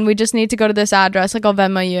 that's fine, we just need to go to this address, like I'll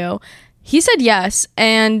Venmo you. He said yes,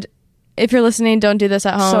 and if you're listening, don't do this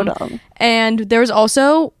at home. So dumb. And there was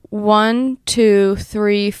also 1, 2,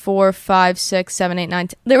 3, 4, 5, 6, 7, 8, 9.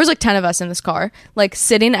 There was like 10 of us in this car, like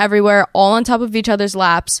sitting everywhere, all on top of each other's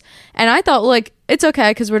laps. And I thought, like, it's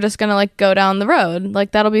okay because we're just gonna like go down the road,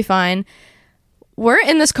 like that'll be fine. We're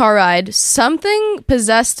in this car ride. Something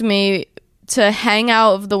possessed me to hang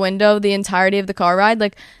out of the window the entirety of the car ride.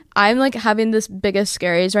 Like, I'm like having this biggest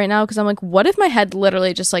scaries right now because I'm like, what if my head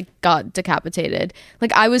literally just like got decapitated?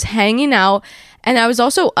 Like, I was hanging out, and I was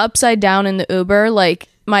also upside down in the Uber. Like,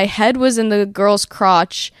 my head was in the girl's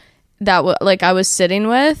crotch, that like I was sitting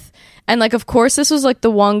with, and like of course this was like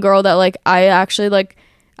the one girl that like I actually like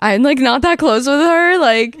I'm like not that close with her,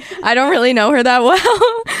 like I don't really know her that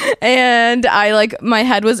well. And I like my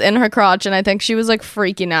head was in her crotch, and I think she was like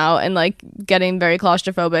freaking out and like getting very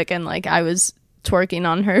claustrophobic, and like I was twerking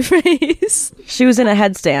on her face. She was in a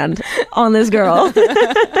headstand on this girl.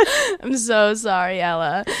 I'm so sorry,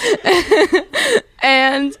 Ella.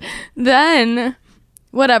 And then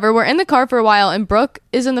whatever, we're in the car for a while, and Brooke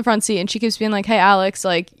is in the front seat, and she keeps being like, hey Alex,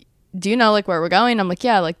 like do you know like where we're going? I'm like,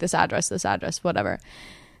 yeah, like this address, whatever.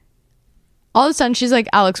 All of a sudden she's like,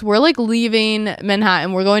 Alex, we're like leaving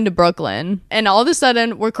Manhattan, we're going to Brooklyn. And all of a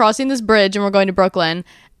sudden we're crossing this bridge and we're going to Brooklyn.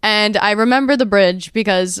 And I remember the bridge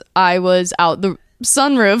because I was out the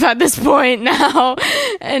sunroof at this point now,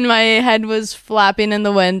 and my head was flapping in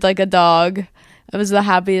the wind like a dog. It was the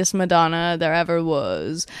happiest Madonna there ever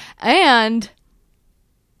was. And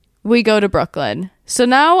we go to Brooklyn. So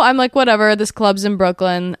now I'm like, whatever, this club's in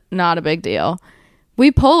Brooklyn, not a big deal. We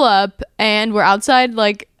pull up and we're outside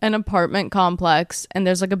like an apartment complex, and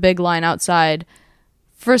there's like a big line outside.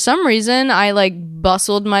 For some reason, I like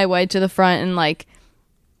bustled my way to the front, and like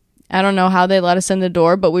I don't know how they let us in the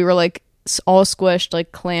door, but we were like all squished,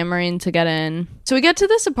 like clamoring to get in. So we get to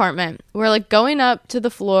this apartment. We're like going up to the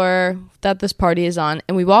floor that this party is on,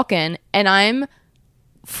 and we walk in, and I'm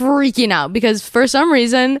freaking out because for some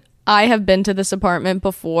reason I have been to this apartment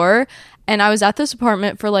before, and I was at this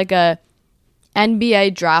apartment for like a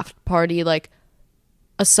NBA draft party like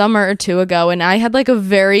a summer or two ago, and I had like a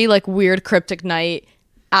very like weird cryptic night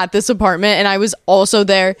at this apartment, and I was also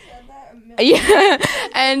there. Yeah.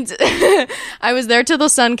 And I was there till the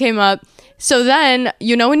sun came up. So then,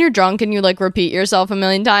 you know when you're drunk and you like repeat yourself a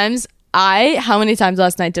million times? How many times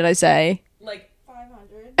last night did I say? Like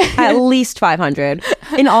 500. At least 500.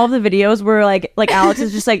 In all of the videos where like Alex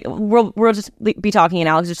is just like, we'll just be talking, and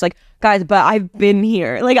Alex is just like, guys, but I've been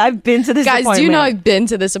here. Like I've been to this Guys, apartment. do you know I've been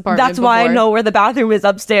to this apartment That's why I before? know where the bathroom is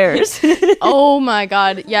upstairs. Oh my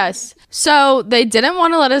God, yes. So they didn't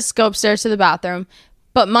want to let us go upstairs to the bathroom.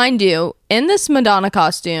 But mind you, in this Madonna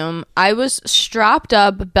costume, I was strapped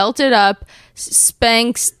up, belted up,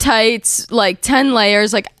 Spanx, tights, like 10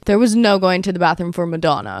 layers. Like, there was no going to the bathroom for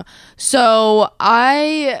Madonna. So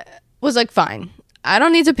I was like, fine. I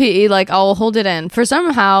don't need to pee. Like, I'll hold it in. For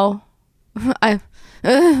somehow, my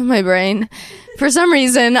brain. For some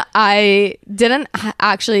reason, I didn't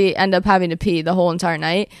actually end up having to pee the whole entire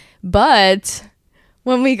night. But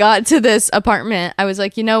when we got to this apartment, I was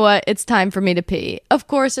like, you know what? It's time for me to pee. Of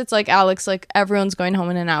course, it's like, Alex, like, everyone's going home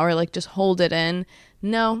in an hour. Like, just hold it in.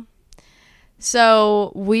 No.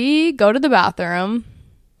 So we go to the bathroom.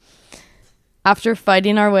 After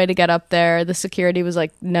fighting our way to get up there, the security was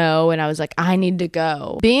like, no. And I was like, I need to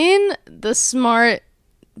go. Being the smart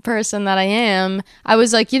person that I am, I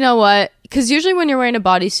was like, you know what? Because usually when you're wearing a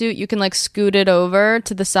bodysuit, you can, like, scoot it over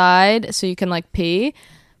to the side so you can, like, pee.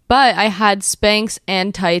 But I had Spanx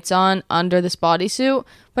and tights on under this bodysuit.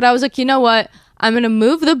 But I was like, you know what? I'm going to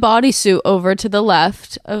move the bodysuit over to the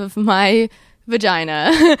left of my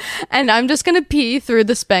vagina. And I'm just going to pee through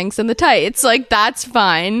the Spanx and the tights. Like, that's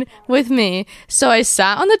fine with me. So I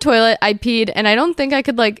sat on the toilet. I peed. And I don't think I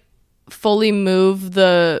could, like, fully move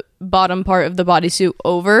the bottom part of the bodysuit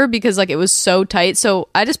over because, like, it was so tight. So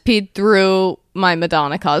I just peed through my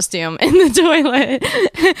Madonna costume in the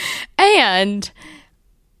toilet. And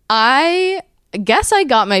I guess I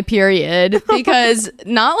got my period because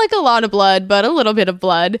not like a lot of blood, but a little bit of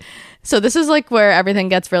blood. So this is like where everything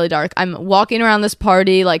gets really dark. I'm walking around this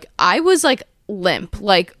party. Like I was like limp,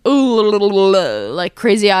 like, ooh, like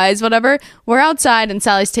crazy eyes, whatever. We're outside and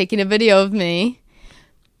Sally's taking a video of me.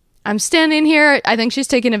 I'm standing here. I think she's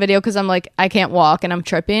taking a video because I'm like, I can't walk and I'm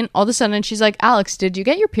tripping. All of a sudden she's like, Alex, did you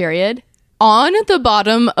get your period? On the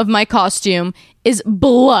bottom of my costume is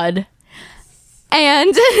blood.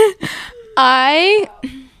 And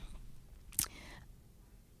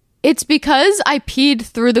it's because I peed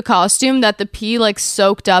through the costume that the pee like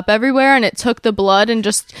soaked up everywhere and it took the blood and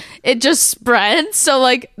it just spread. So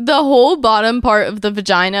like the whole bottom part of the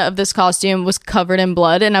vagina of this costume was covered in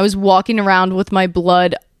blood, and I was walking around with my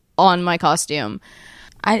blood on my costume.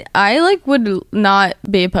 I like would not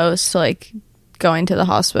be opposed to like going to the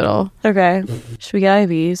hospital. Okay. Should we get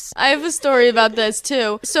IVs? I have a story about this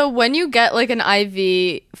too. So when you get like an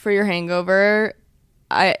IV for your hangover,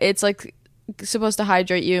 it's like supposed to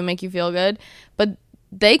hydrate you and make you feel good, but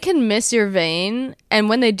they can miss your vein, and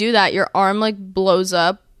when they do that, your arm like blows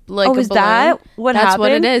up like a balloon. That what That's happened?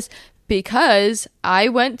 what it is. Because I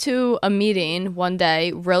went to a meeting one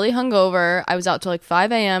day, really hungover. I was out till like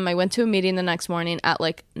 5 a.m. I went to a meeting the next morning at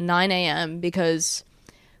like 9 a.m. because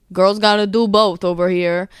girls gotta do both over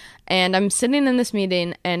here. And I'm sitting in this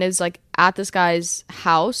meeting, and it's like at this guy's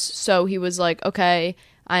house. So he was like, okay,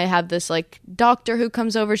 I have this like doctor who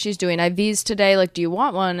comes over. She's doing IVs today. Like, do you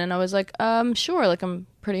want one? And I was like, sure. Like, I'm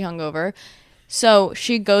pretty hungover. So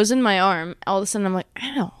she goes in my arm. All of a sudden I'm like,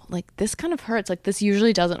 ow, like this kind of hurts. Like, this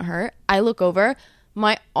usually doesn't hurt. I look over.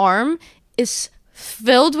 My arm is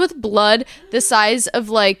filled with blood the size of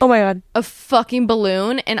like, oh my God, a fucking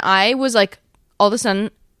balloon. And I was like, all of a sudden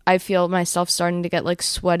I feel myself starting to get like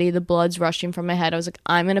sweaty. The blood's rushing from my head. I was like,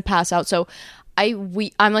 I'm gonna pass out. So I'm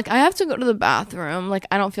like, I have to go to the bathroom. Like,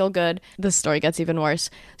 I don't feel good. This story gets even worse.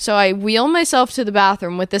 So I wheel myself to the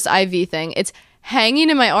bathroom with this IV thing. It's hanging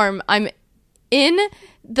in my arm. I'm in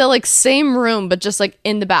the like same room, but just like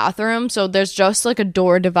in the bathroom. So there's just like a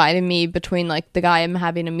door dividing me between like the guy I'm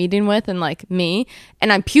having a meeting with and like me.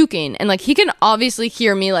 And I'm puking. And like he can obviously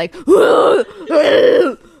hear me like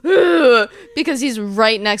because he's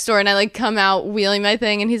right next door. And I like come out wheeling my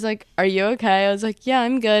thing, and he's like, are you okay? I was like, yeah,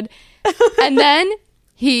 I'm good. And then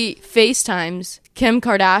he FaceTimes Kim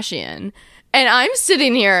Kardashian, and I'm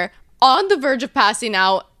sitting here on the verge of passing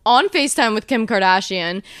out on FaceTime with Kim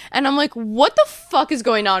Kardashian, and I'm like, what the fuck is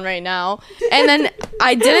going on right now? And then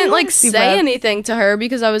I didn't like say anything to her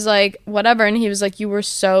because I was like, whatever. And he was like, you were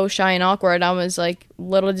so shy and awkward. I was like,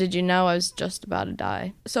 little did you know I was just about to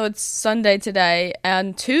die. So it's Sunday today,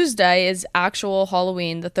 and Tuesday is actual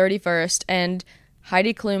Halloween, the 31st, and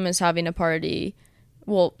Heidi Klum is having a party.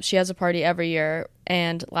 Well, she has a party every year,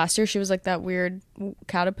 and last year she was like that weird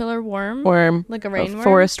caterpillar worm, like a rainworm,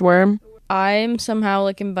 forest worm. I'm somehow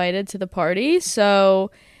like invited to the party, so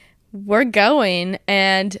we're going.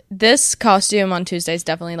 And this costume on Tuesday is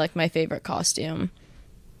definitely like my favorite costume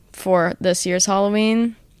for this year's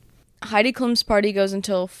Halloween. Heidi Klum's party goes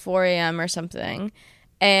until 4 a.m. or something,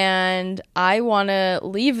 and I want to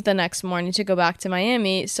leave the next morning to go back to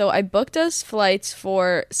Miami, so I booked us flights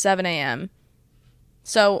for 7 a.m.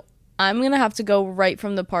 So I'm going to have to go right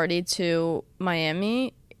from the party to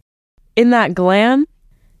Miami. In that glam?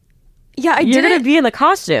 Yeah, You're going to be in the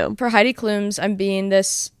costume. For Heidi Klum's, I'm being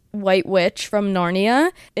this white witch from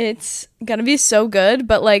Narnia. It's going to be so good,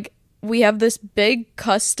 but like we have this big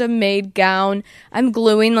custom-made gown. I'm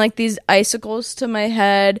gluing like these icicles to my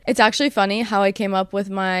head. It's actually funny how I came up with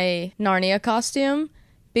my Narnia costume,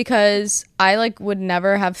 because I like would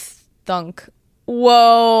never have thunk.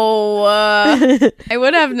 Whoa. I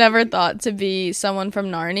would have never thought to be someone from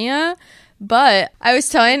Narnia, but I was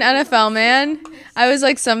telling NFL Man, I was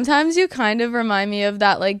like, sometimes you kind of remind me of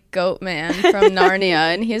that like goat man from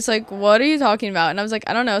Narnia. And he's like, what are you talking about? And I was like,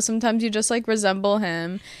 I don't know. Sometimes you just like resemble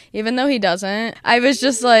him, even though he doesn't. I was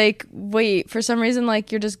just like, wait, for some reason,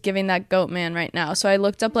 like you're just giving that goat man right now. So I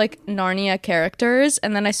looked up like Narnia characters,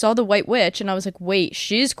 and then I saw the White Witch, and I was like, wait,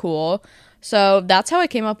 she's cool. So that's how I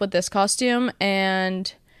came up with this costume,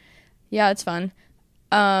 and yeah, it's fun.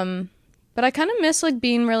 But I kind of miss like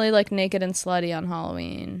being really like naked and slutty on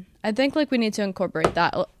Halloween. I think like we need to incorporate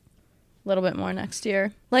that a little bit more next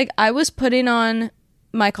year. Like I was putting on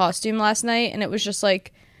my costume last night, and it was just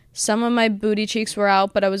like some of my booty cheeks were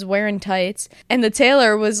out, but I was wearing tights. And the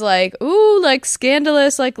tailor was like, ooh, like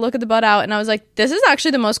scandalous, like look at the butt out. And I was like, this is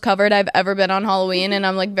actually the most covered I've ever been on Halloween, and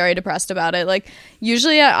I'm like very depressed about it. Like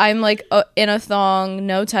usually I'm like in a thong,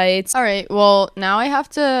 no tights. All right, well now I have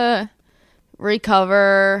to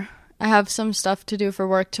recover. I have some stuff to do for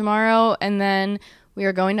work tomorrow, and then we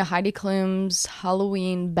are going to Heidi Klum's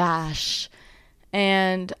Halloween bash,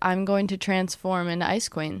 and I'm going to transform into Ice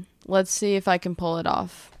Queen. Let's see if I can pull it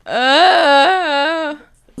off.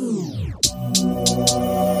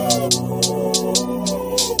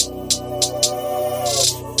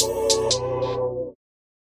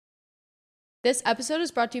 This episode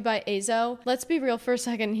is brought to you by Azo. Let's be real for a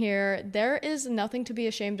second here. There is nothing to be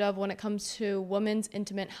ashamed of when it comes to women's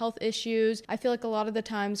intimate health issues. I feel like a lot of the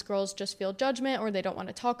times girls just feel judgment, or they don't want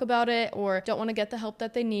to talk about it, or don't want to get the help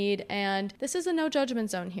that they need. And this is a no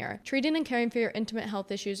judgment zone here. Treating and caring for your intimate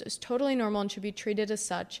health issues is totally normal and should be treated as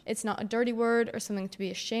such. It's not a dirty word or something to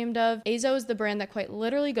be ashamed of. Azo is the brand that quite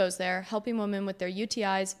literally goes there, helping women with their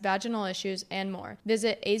UTIs, vaginal issues, and more.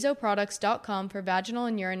 Visit azoproducts.com for vaginal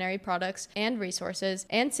and urinary products and resources,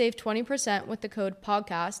 and save 20% with the code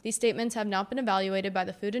PODCAST. These statements have not been evaluated by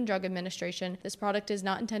the Food and Drug Administration. This product is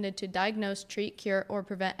not intended to diagnose, treat, cure, or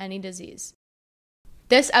prevent any disease.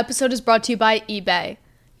 This episode is brought to you by eBay.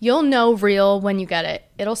 You'll know real when you get it.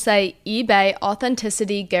 It'll say eBay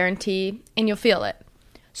Authenticity Guarantee, and you'll feel it.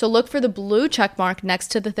 So look for the blue check mark next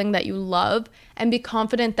to the thing that you love, and be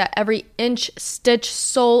confident that every inch, stitch,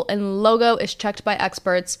 sole, and logo is checked by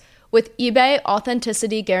experts. With eBay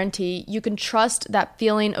Authenticity Guarantee, you can trust that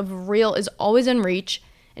feeling of real is always in reach,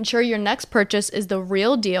 Ensure your next purchase is the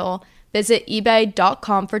real deal. Visit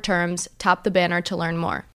ebay.com for terms. Tap the banner to learn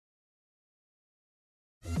more.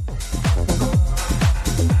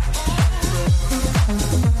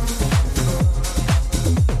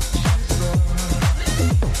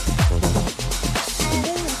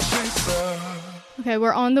 Okay,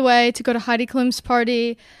 we're on the way to go to Heidi Klum's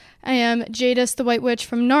party. I am Jadis, the White Witch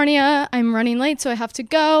from Narnia. I'm running late, so I have to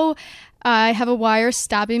go. I have a wire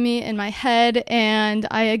stabbing me in my head, and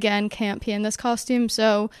I, again, can't pee in this costume,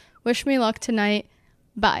 so wish me luck tonight.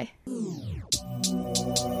 Bye.